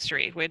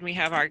 chemistry, when we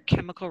have our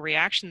chemical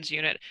reactions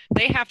unit,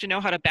 they have to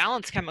know how to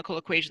balance chemical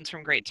equations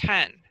from grade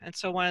 10. And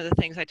so one of the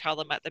things I tell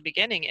them at the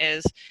beginning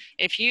is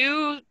if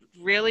you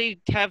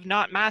really have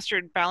not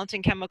mastered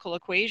balancing chemical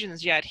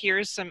equations yet,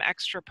 here's some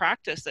extra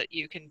practice that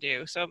you can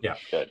do. So Yeah.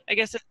 Good. I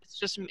guess it's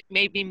just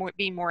maybe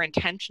be more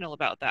intentional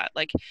about that.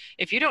 Like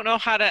if you don't know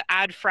how to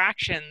add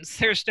fractions,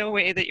 there's no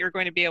way that you're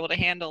going to be able to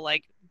handle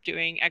like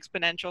doing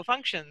exponential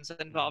functions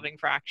involving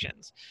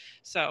fractions.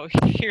 So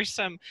here's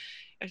some,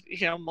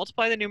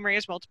 multiply the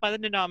numerators, multiply the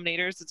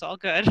denominators, it's all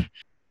good.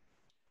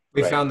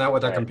 We Right, found that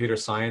with our right. computer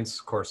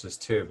science courses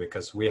too,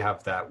 because we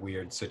have that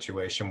weird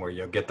situation where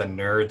you'll get the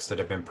nerds that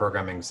have been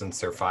programming since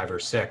they're 5 or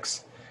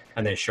 6,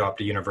 and they show up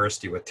to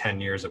university with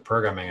 10 years of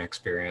programming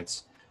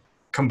experience,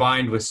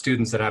 combined with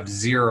students that have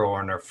 0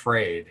 and are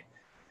afraid.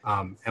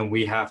 And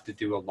we have to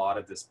do a lot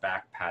of this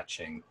back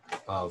patching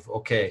of,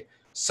 okay,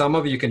 some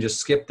of you can just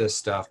skip this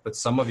stuff, but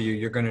some of you,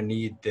 you're going to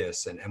need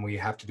this. And we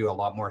have to do a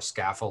lot more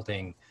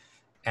scaffolding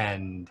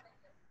and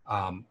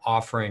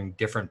offering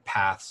different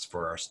paths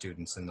for our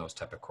students in those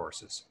type of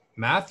courses.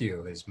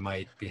 Matthew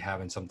might be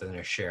having something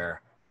to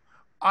share.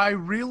 I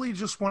really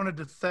just wanted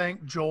to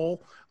thank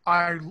Joel.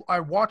 I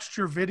watched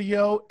your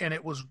video and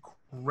it was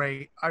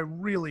great. I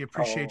really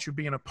appreciate you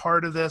being a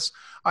part of this.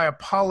 I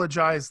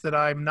apologize that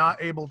I'm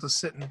not able to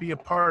sit and be a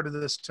part of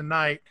this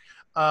tonight.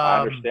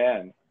 I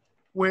understand.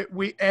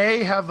 We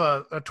A, have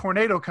a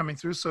tornado coming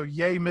through, so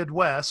yay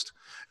Midwest,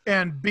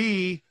 and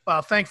B,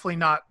 thankfully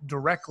not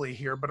directly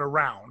here, but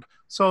around.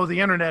 So the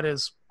internet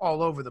is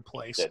all over the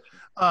place,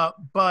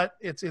 but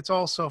it's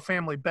also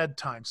family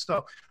bedtime.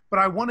 So, but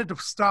I wanted to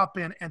stop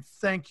in and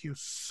thank you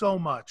so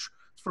much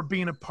for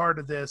being a part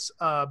of this,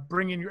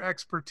 bringing your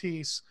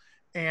expertise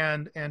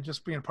and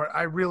just being a part.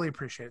 I really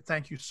appreciate it.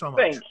 Thank you so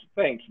much.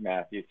 Thanks,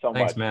 Matthew, so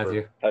Thanks, much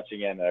Matthew. for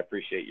touching in. I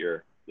appreciate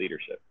your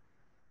leadership.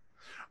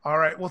 All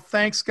right. Well,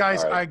 thanks,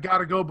 guys. Right. I got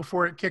to go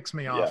before it kicks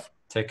me off.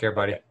 Take care,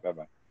 buddy. Okay,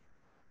 bye-bye.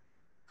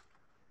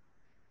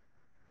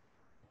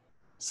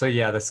 So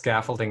yeah, the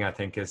scaffolding, I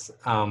think is,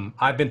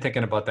 I've been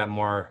thinking about that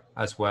more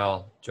as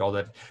well,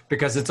 Joel,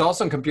 because it's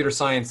also in computer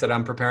science that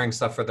I'm preparing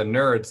stuff for the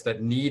nerds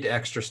that need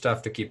extra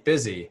stuff to keep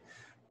busy.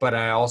 But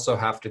I also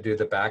have to do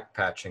the back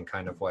patching,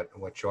 kind of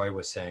what Joy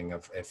was saying,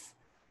 of if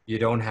you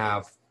don't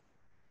have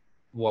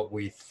what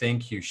we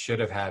think you should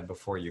have had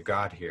before you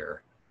got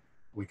here,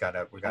 we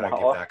gotta give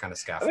that kind of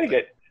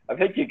scaffolding. I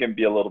think you can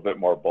be a little bit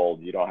more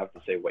bold. You don't have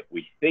to say what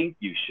we think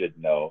you should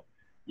know.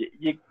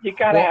 You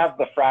got to have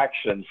the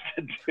fractions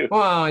to do.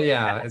 Well,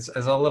 yeah, it's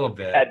a little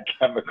bit. Add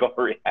chemical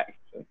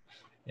reactions.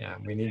 Yeah,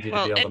 we need you to be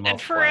able to multiply.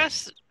 And for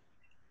us,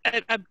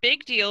 a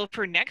big deal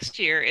for next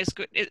year is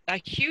a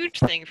huge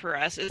thing for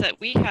us is that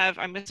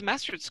I'm a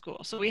semester at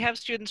school. So we have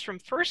students from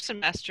first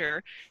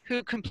semester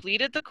who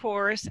completed the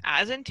course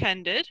as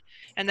intended,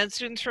 and then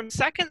students from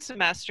second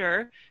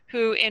semester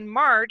who in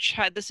March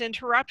had this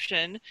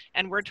interruption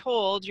and were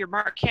told your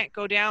mark can't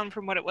go down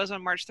from what it was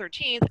on March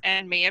 13th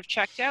and may have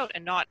checked out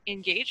and not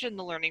engaged in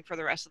the learning for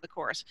the rest of the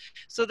course.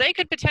 So they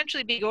could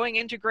potentially be going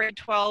into grade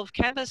 12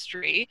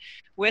 chemistry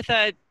with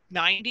a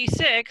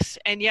 96,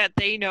 and yet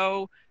they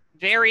know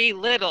very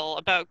little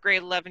about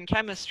grade 11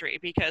 chemistry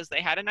because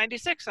they had a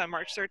 96 on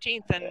March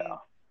 13th and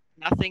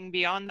nothing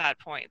beyond that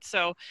point.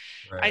 So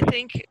right. I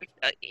think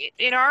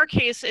in our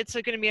case, it's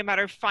going to be a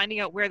matter of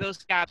finding out where those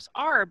gaps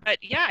are. But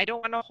yeah, I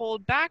don't want to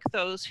hold back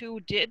those who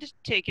did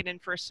take it in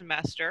first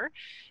semester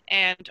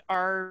and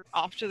are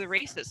off to the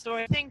races. So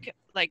I think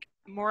like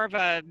more of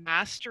a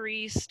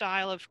mastery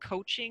style of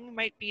coaching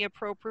might be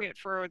appropriate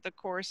for the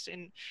course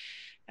in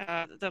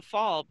the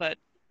fall, but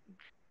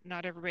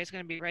not everybody's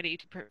going to be ready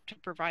to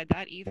provide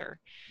that either.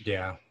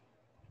 Yeah.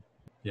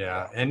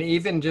 And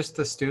even just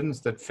the students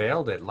that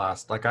failed it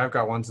like I've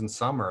got ones in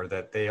summer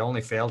that they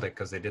only failed it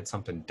because they did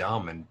something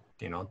dumb and,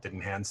 didn't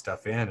hand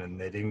stuff in and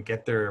they didn't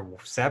get their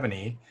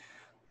 70,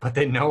 but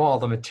they know all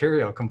the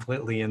material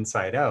completely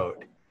inside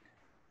out.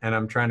 And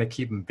I'm trying to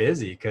keep them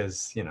busy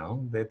because, they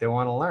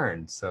want to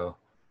learn. So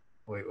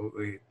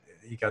you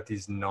got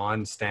these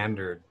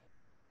non-standard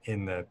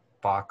in the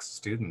box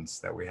students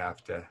that we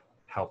have to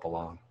help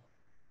along.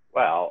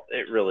 Well,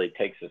 it really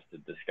takes us to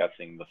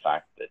discussing the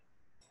fact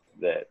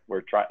that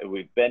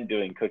we've been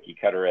doing cookie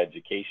cutter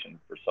education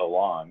for so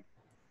long,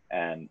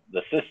 and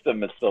the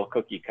system is still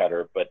cookie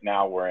cutter, but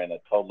now we're in a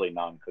totally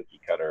non-cookie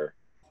cutter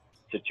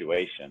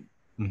situation.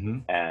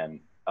 Mm-hmm.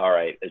 And all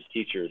right, as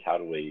teachers, how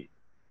do we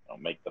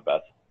make the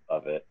best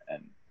of it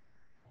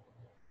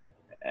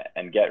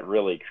and get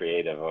really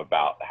creative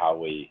about how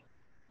we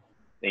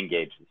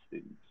engage the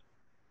students?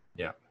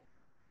 Yeah.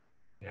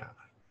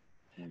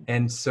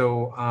 And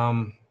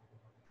so,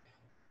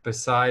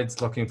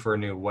 besides looking for a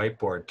new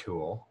whiteboard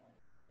tool,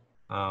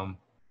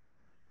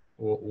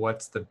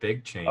 what's the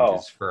big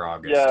changes for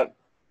August? Yeah.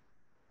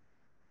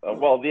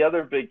 Well, the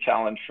other big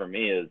challenge for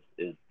me is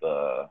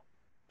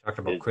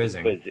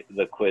quizzing.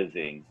 The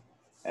quizzing,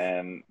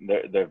 and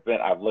there've been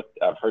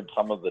I've heard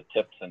some of the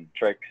tips and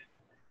tricks,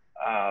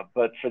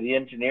 but for the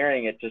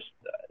engineering, I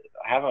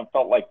haven't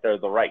felt like they're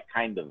the right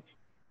kind of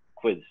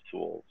quiz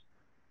tools.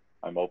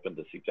 I'm open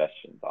to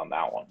suggestions on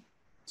that one.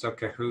 So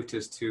Kahoot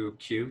is too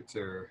cute,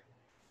 or?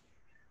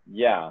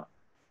 Yeah.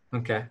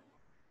 Okay.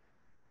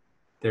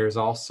 There's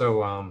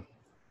also,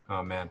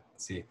 oh man,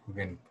 let's see, we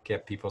can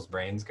get people's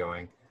brains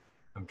going.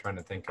 I'm trying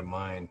to think of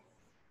mine.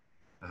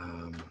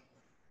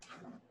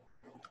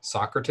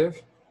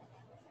 Socrative?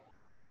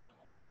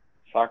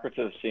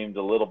 Socrative seemed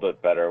a little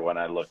bit better when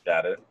I looked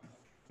at it.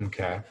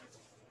 Okay.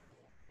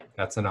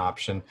 That's an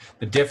option.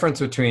 The difference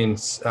between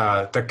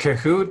the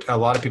Kahoot, a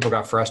lot of people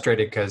got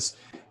frustrated because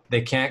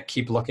they can't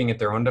keep looking at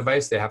their own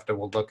device. They have to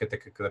look at the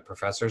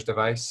professor's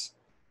device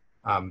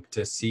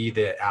to see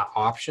the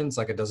options.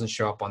 Like, it doesn't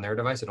show up on their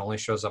device. It only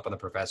shows up on the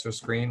professor's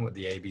screen with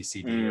the A, B,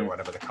 C, D, or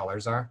whatever the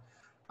colors are.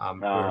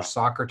 Where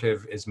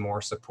Socrative is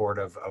more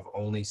supportive of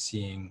only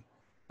seeing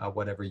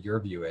whatever your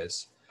view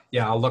is.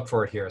 Yeah, I'll look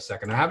for it here a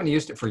second. I haven't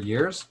used it for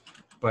years,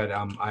 but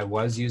I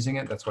was using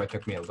it. That's why it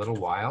took me a little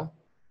while.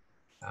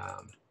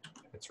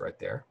 It's right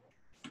there.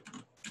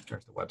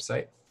 There's the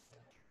website.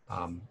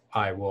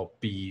 I will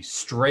be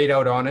straight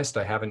out honest.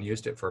 I haven't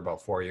used it for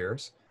about 4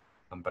 years,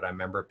 but I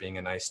remember it being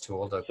a nice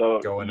tool to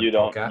go in and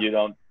poke at. You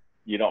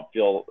don't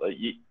feel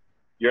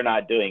you're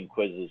not doing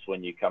quizzes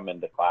when you come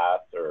into class,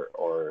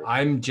 or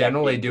I'm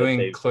generally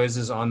doing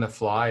quizzes on the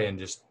fly and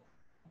just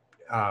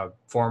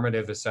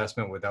formative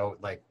assessment without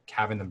like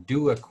having them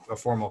do a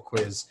formal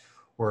quiz,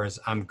 whereas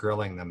I'm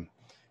grilling them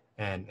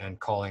and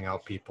calling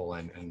out people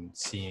and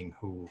seeing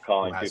who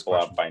has people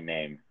questions. out by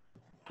name.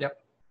 Yep.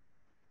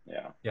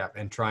 Yeah,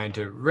 and trying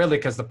to really,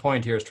 because the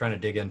point here is trying to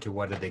dig into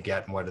what did they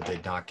get and what did they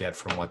not get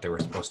from what they were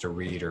supposed to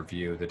read or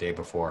view the day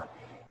before.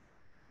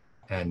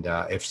 And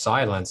if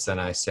silence, then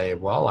I say,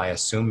 well, I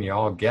assume you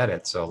all get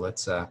it, so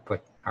let's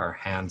put our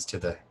hands to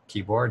the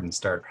keyboard and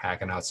start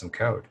hacking out some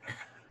code.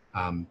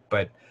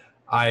 But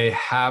I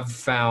have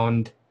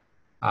found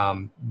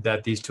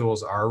that these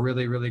tools are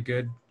really, really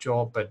good,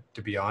 Joel, but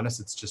to be honest,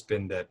 it's just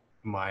been that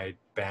my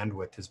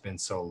bandwidth has been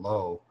so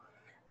low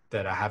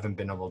that I haven't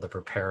been able to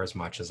prepare as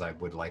much as I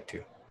would like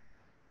to.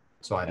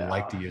 So I'd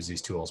like to use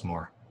these tools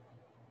more,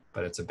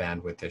 but it's a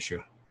bandwidth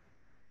issue.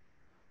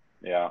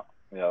 Yeah,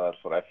 that's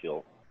what I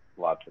feel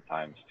lots of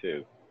times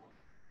too.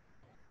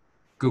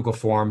 Google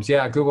Forms,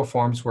 Google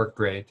Forms work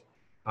great.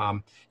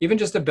 Even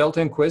just the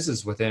built-in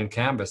quizzes within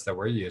Canvas that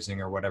we're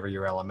using, or whatever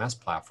your LMS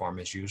platform,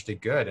 is usually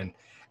good.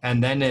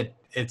 And then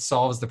it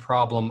solves the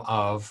problem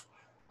of,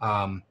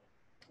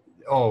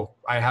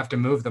 I have to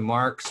move the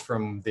marks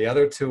from the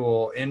other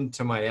tool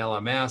into my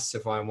LMS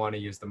if I want to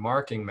use the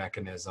marking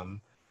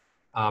mechanism.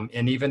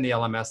 And even the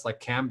LMS like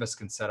Canvas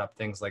can set up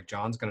things like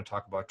John's going to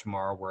talk about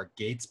tomorrow, where it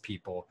gates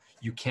people.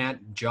 You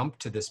can't jump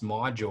to this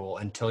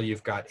module until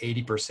you've got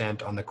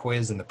 80% on the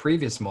quiz in the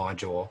previous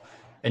module.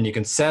 And you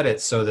can set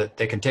it so that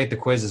they can take the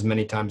quiz as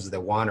many times as they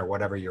want, or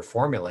whatever your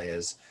formula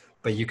is.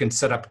 But you can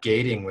set up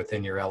gating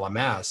within your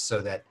LMS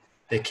so that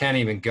they can't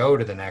even go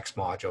to the next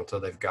module till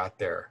they've got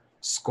their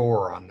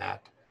score on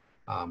that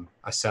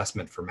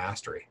assessment for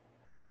mastery.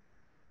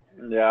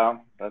 Yeah,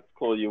 that's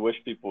cool. You wish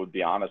people would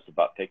be honest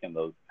about taking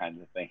those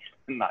kinds of things,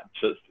 not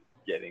just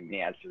getting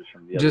the answers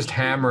from the other just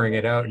hammering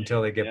it out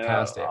until they get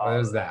past it. What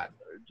is that?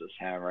 Just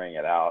hammering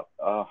it out.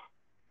 Oh.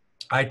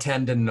 I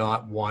tend to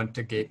not want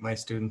to gate my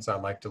students. I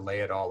like to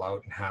lay it all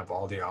out and have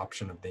all the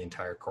option of the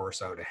entire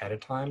course out ahead of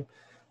time.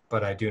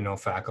 But I do know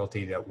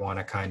faculty that want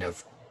to kind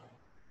of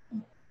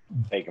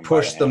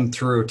push them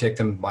through, take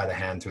them by the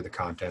hand through the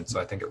content. So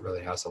I think it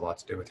really has a lot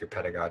to do with your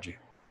pedagogy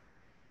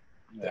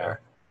there.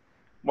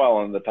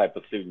 Well, and the type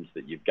of students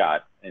that you've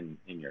got in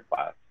your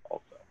class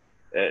also.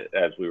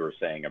 As we were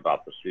saying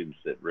about the students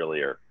that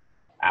really are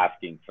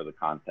asking for the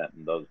content,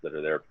 and those that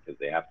are there because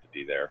they have to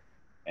be there,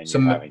 and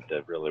you're having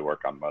to really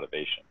work on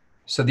motivation.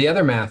 So the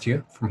other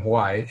Matthew from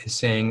Hawaii is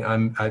saying,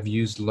 I've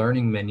used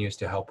learning menus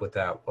to help with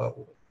that.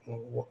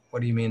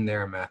 What do you mean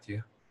there,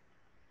 Matthew?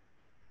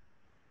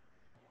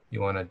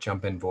 You want to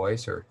jump in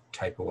voice or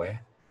type away?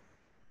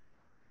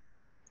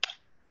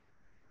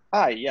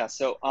 Hi, yeah,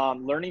 so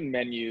learning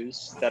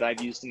menus that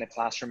I've used in the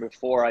classroom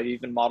before, I've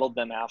even modeled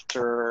them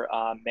after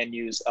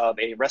menus of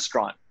a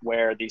restaurant,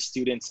 where the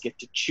students get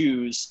to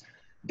choose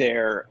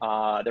their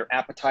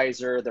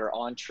appetizer, their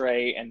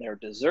entree, and their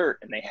dessert,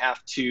 and they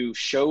have to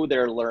show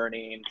their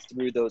learning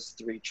through those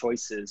three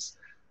choices.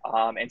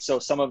 And so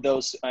some of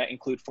those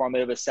include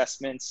formative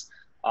assessments.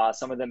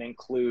 Some of them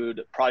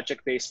include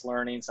project-based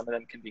learning. Some of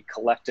them can be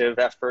collective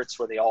efforts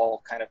where they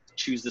all kind of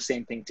choose the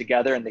same thing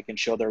together and they can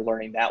show their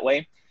learning that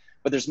way.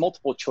 But there's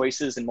multiple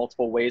choices and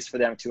multiple ways for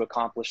them to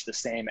accomplish the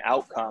same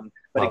outcome.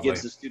 But It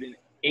gives the student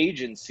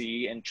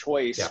agency and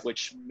choice,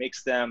 which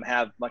makes them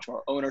have much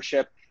more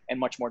ownership and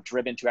much more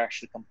driven to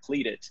actually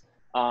complete it.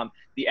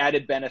 The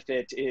added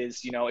benefit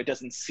is, it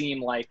doesn't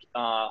seem like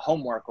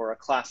homework or a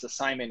class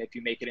assignment if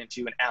you make it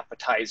into an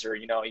appetizer.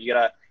 You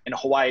gotta, in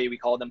Hawaii, we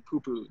call them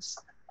pupus.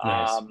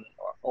 Nice.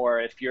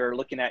 Or if you're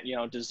looking at,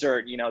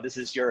 dessert, this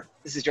is your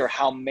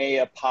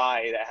haumea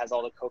pie that has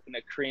all the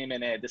coconut cream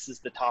in it. This is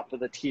the top of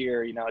the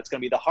tier. It's going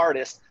to be the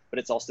hardest, but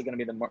it's also going to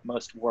be the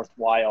most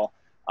worthwhile.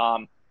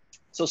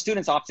 So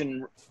students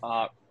often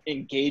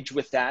engage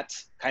with that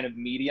kind of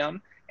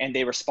medium, and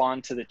they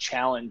respond to the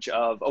challenge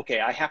of, okay,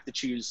 I have to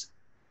choose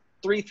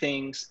 3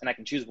 things and I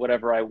can choose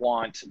whatever I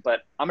want,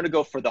 but I'm going to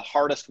go for the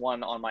hardest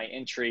one on my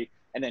entry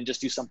and then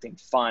just do something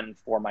fun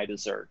for my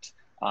dessert.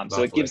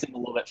 So it gives them a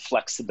little bit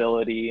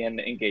flexibility and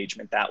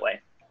engagement that way.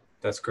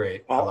 That's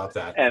great. Well, I love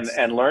that.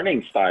 And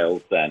learning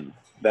styles then.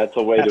 That's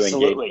a way Absolutely.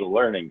 to engage the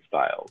learning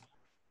styles.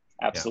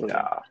 Absolutely.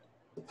 Yeah.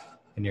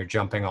 And you're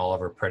jumping all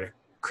over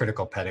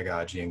critical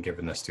pedagogy and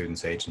giving the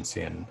students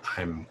agency, and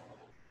I'm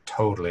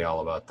totally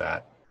all about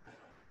that.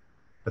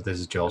 But this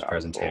is Joel's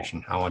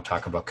presentation. Cool. I want to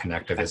talk about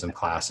connectivism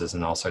classes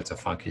and all sorts of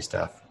funky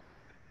stuff.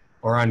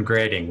 Or on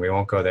grading. We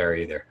won't go there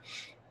either.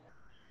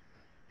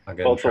 I'll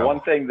get in trouble. So one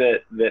thing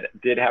that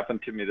did happen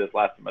to me this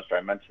last semester,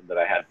 I mentioned that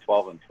I had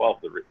 12 and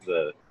 12.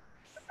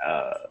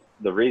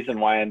 The reason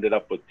why I ended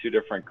up with 2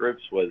 different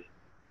groups was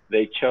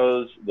they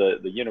chose, the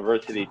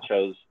university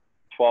chose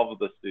 12 of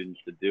the students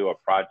to do a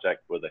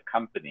project with a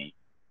company.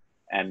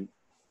 And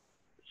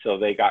so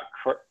they got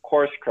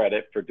course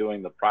credit for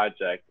doing the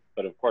project,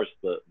 but of course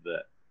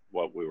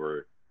what we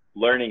were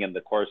learning in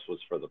the course was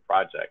for the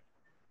project.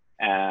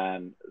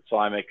 And so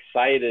I'm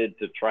excited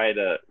to try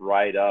to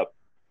write up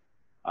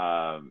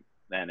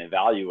and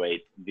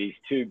evaluate these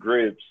 2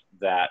 groups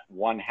that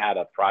one had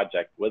a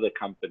project with a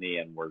company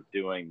and were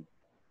doing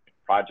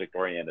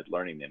project-oriented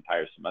learning the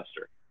entire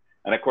semester.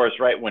 And of course,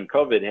 right when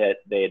COVID hit,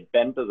 they had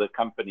been to the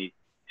company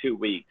 2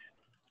 weeks,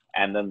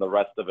 and then the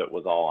rest of it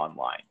was all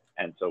online.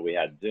 And so we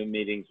had Zoom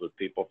meetings with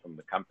people from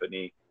the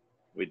company.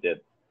 We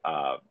did,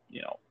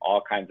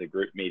 all kinds of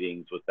group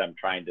meetings with them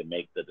trying to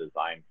make the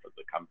design for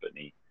the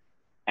company.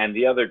 And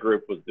the other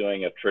group was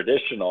doing a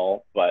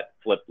traditional but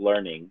flipped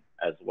learning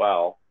as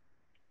well.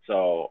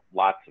 So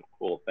lots of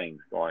cool things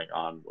going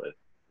on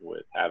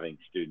with having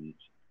students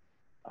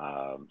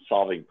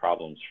solving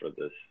problems for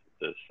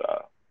this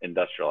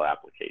industrial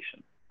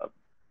application of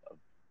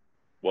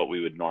what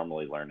we would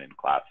normally learn in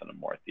class in a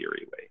more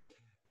theory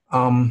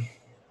way.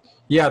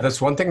 Yeah,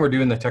 that's one thing we're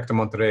doing in the Tec de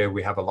Monterrey.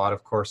 We have a lot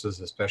of courses,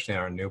 especially in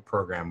our new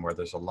program, where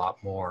there's a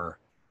lot more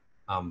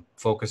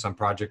focus on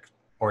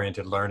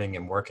project-oriented learning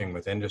and working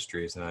with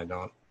industries. And I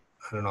don't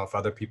know if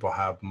other people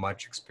have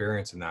much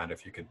experience in that.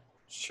 If you could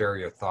share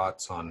your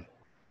thoughts on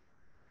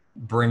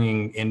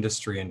bringing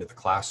industry into the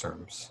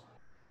classrooms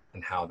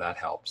and how that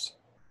helps.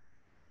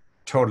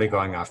 Totally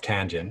going off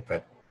tangent,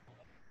 but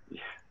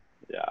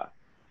yeah.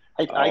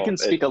 I can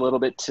speak a little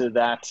bit to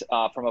that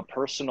from a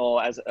personal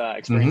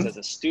experience as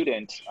a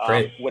student.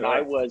 When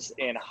I was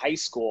in high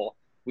school,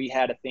 we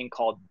had a thing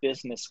called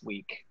Business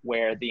Week,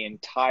 where the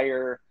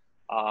entire,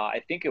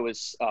 I think it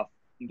was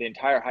the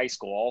entire high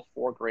school, all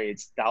 4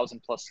 grades,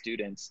 1,000+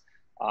 students,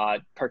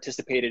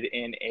 participated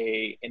in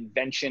a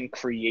invention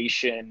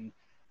creation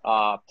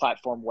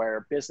platform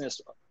where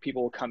business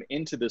people would come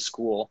into the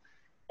school,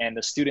 and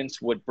the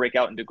students would break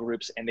out into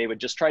groups and they would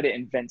just try to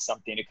invent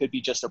something. It could be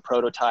just a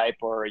prototype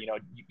or,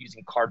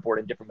 using cardboard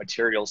and different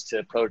materials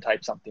to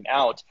prototype something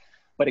out.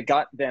 But it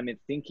got them in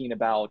thinking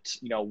about,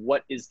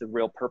 what is the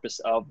real purpose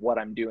of what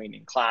I'm doing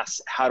in class?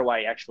 How do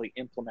I actually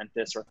implement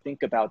this or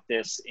think about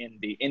this in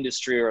the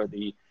industry or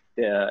the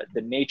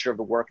nature of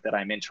the work that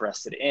I'm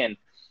interested in?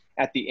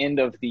 At the end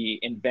of the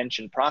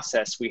invention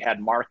process, we had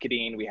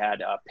marketing, we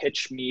had a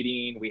pitch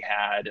meeting, we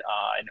had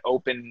an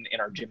open in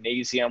our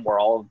gymnasium where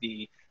all of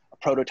the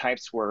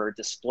prototypes were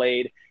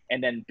displayed,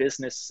 and then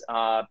business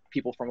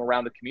people from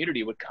around the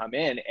community would come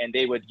in and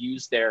they would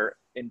use their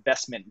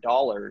investment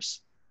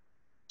dollars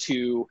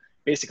to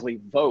basically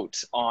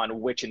vote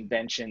on which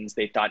inventions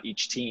they thought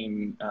each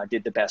team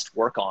did the best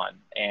work on.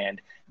 And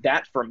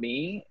that, for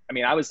me,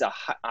 I was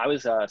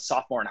a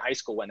sophomore in high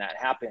school when that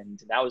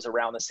happened. That was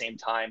around the same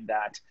time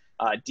that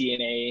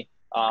DNA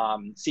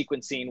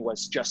sequencing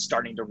was just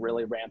starting to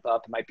really ramp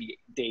up. Might be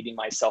dating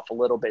myself a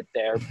little bit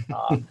there,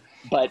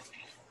 but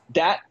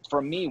that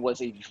for me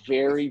was a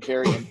very,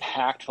 very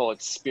impactful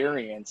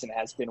experience and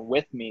has been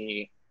with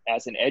me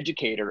as an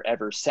educator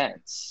ever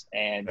since.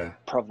 And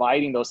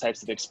providing those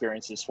types of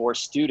experiences for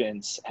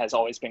students has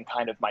always been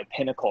kind of my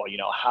pinnacle.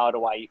 How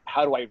do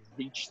I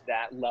reach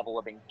that level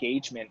of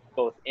engagement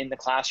both in the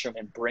classroom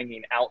and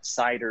bringing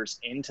outsiders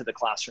into the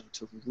classroom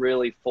to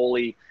really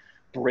fully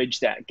bridge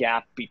that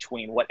gap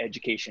between what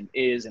education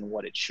is and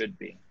what it should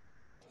be.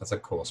 That's a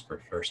cool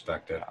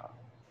perspective.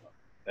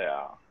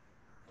 Yeah.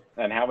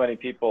 And how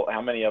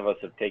many of us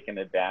have taken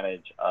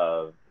advantage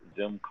of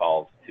Zoom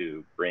calls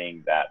to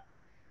bring that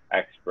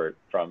expert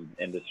from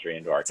industry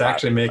into our class? It's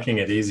actually making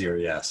it easier,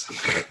 yes.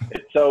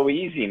 It's so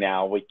easy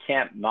now, we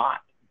can't not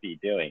be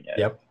doing it.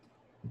 Yep.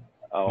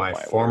 Oh, my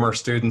former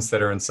students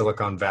that are in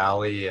Silicon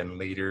Valley and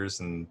leaders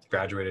and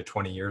graduated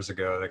 20 years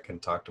ago that can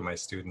talk to my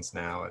students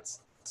now,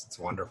 it's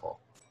wonderful.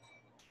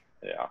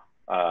 Yeah.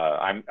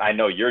 I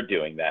know you're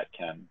doing that,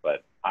 Ken,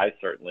 but I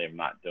certainly am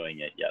not doing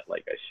it yet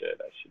like I should.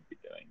 I should be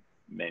doing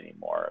many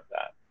more of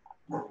that.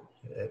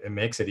 It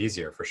makes it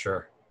easier for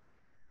sure.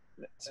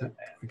 So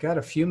we got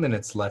a few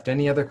minutes left.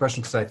 Any other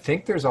questions? Because I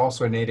think there's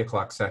also an 8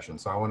 o'clock session,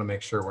 so I want to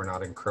make sure we're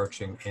not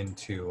encroaching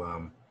into,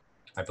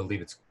 I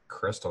believe it's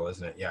Crystal,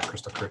 isn't it? Yeah,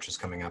 Crystal Kirch is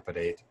coming up at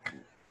 8.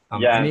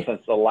 Yeah, and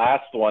since the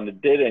last one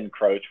did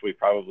encroach, we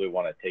probably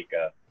want to take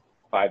a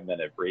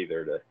 5-minute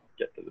breather to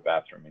get to the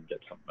bathroom and get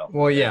something else.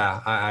 Well,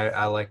 yeah,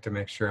 I like to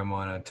make sure I'm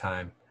on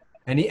time.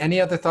 Any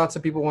other thoughts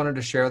that people wanted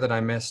to share that I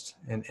missed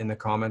in the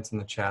comments in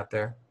the chat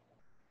there?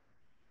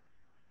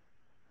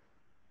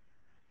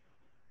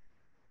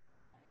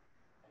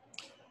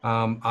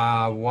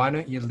 Why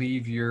don't you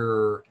leave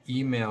your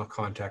email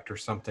contact or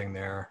something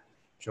there,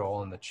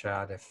 Joel, in the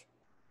chat?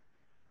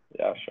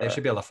 Yeah, sure. They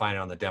should be able to find it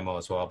on the demo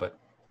as well, but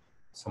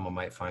someone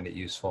might find it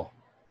useful.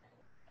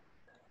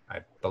 I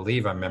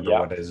believe I remember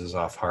what it is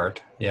off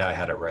heart. Yeah, I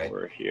had it right.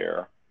 We're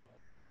here.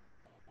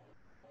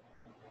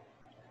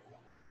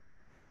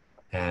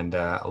 And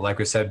like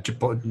we said,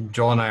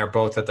 Joel and I are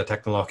both at the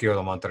Tecnologio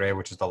de Monterrey,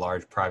 which is the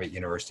large private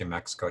university in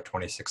Mexico,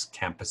 26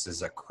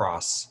 campuses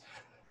across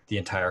the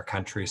entire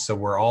country. So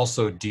we're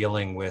also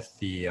dealing with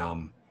the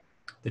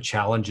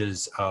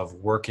challenges of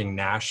working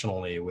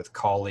nationally with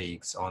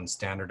colleagues on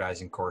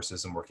standardizing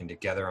courses and working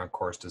together on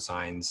course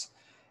designs.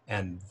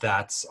 And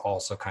that's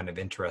also kind of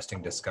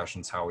interesting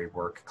discussions, how we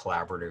work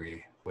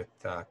collaboratively with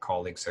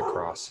colleagues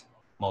across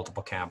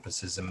multiple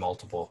campuses and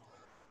multiple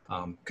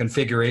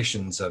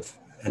configurations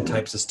and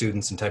types of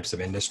students and types of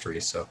industry.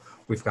 So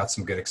we've got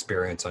some good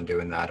experience on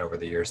doing that over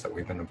the years that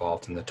we've been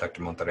involved in the Tec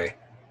de Monterrey.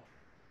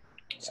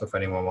 So if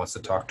anyone wants to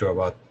talk to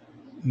about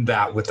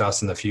that with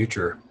us in the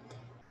future,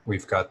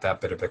 we've got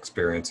that bit of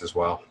experience as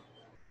well.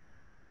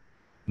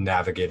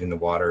 Navigating the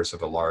waters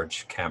of a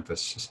large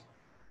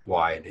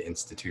campus-wide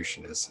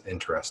institution is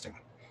interesting.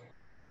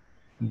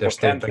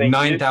 There's like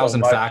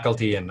 9,000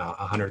 faculty and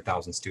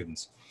 100,000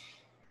 students.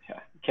 Yeah.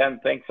 Ken,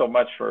 thanks so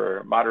much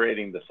for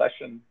moderating the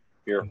session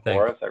here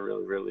for us. I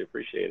really, really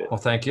appreciate it. Well,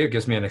 thank you. It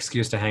gives me an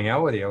excuse to hang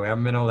out with you. We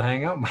haven't been able to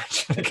hang out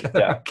much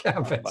together on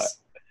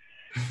campus.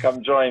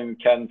 Come join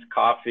Ken's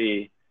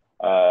coffee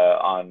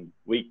on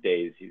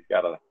weekdays. He's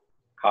got a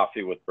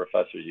coffee with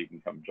professors. You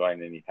can come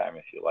join anytime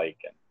if you like.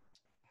 And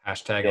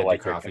hashtag feel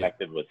like you're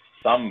connected with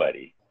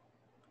somebody.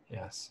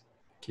 Yes.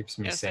 Keeps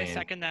me sane. I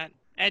second that.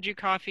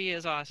 EduCoffee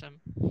is awesome,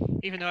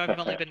 even though I've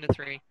only been to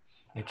 3.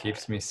 It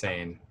keeps me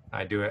sane.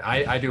 I do it.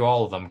 I do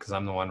all of them because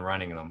I'm the one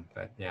running them.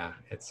 But yeah,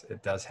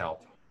 it does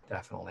help,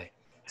 definitely.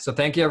 So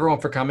thank you everyone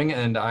for coming,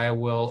 and I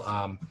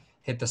will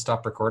hit the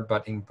stop record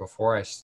button before I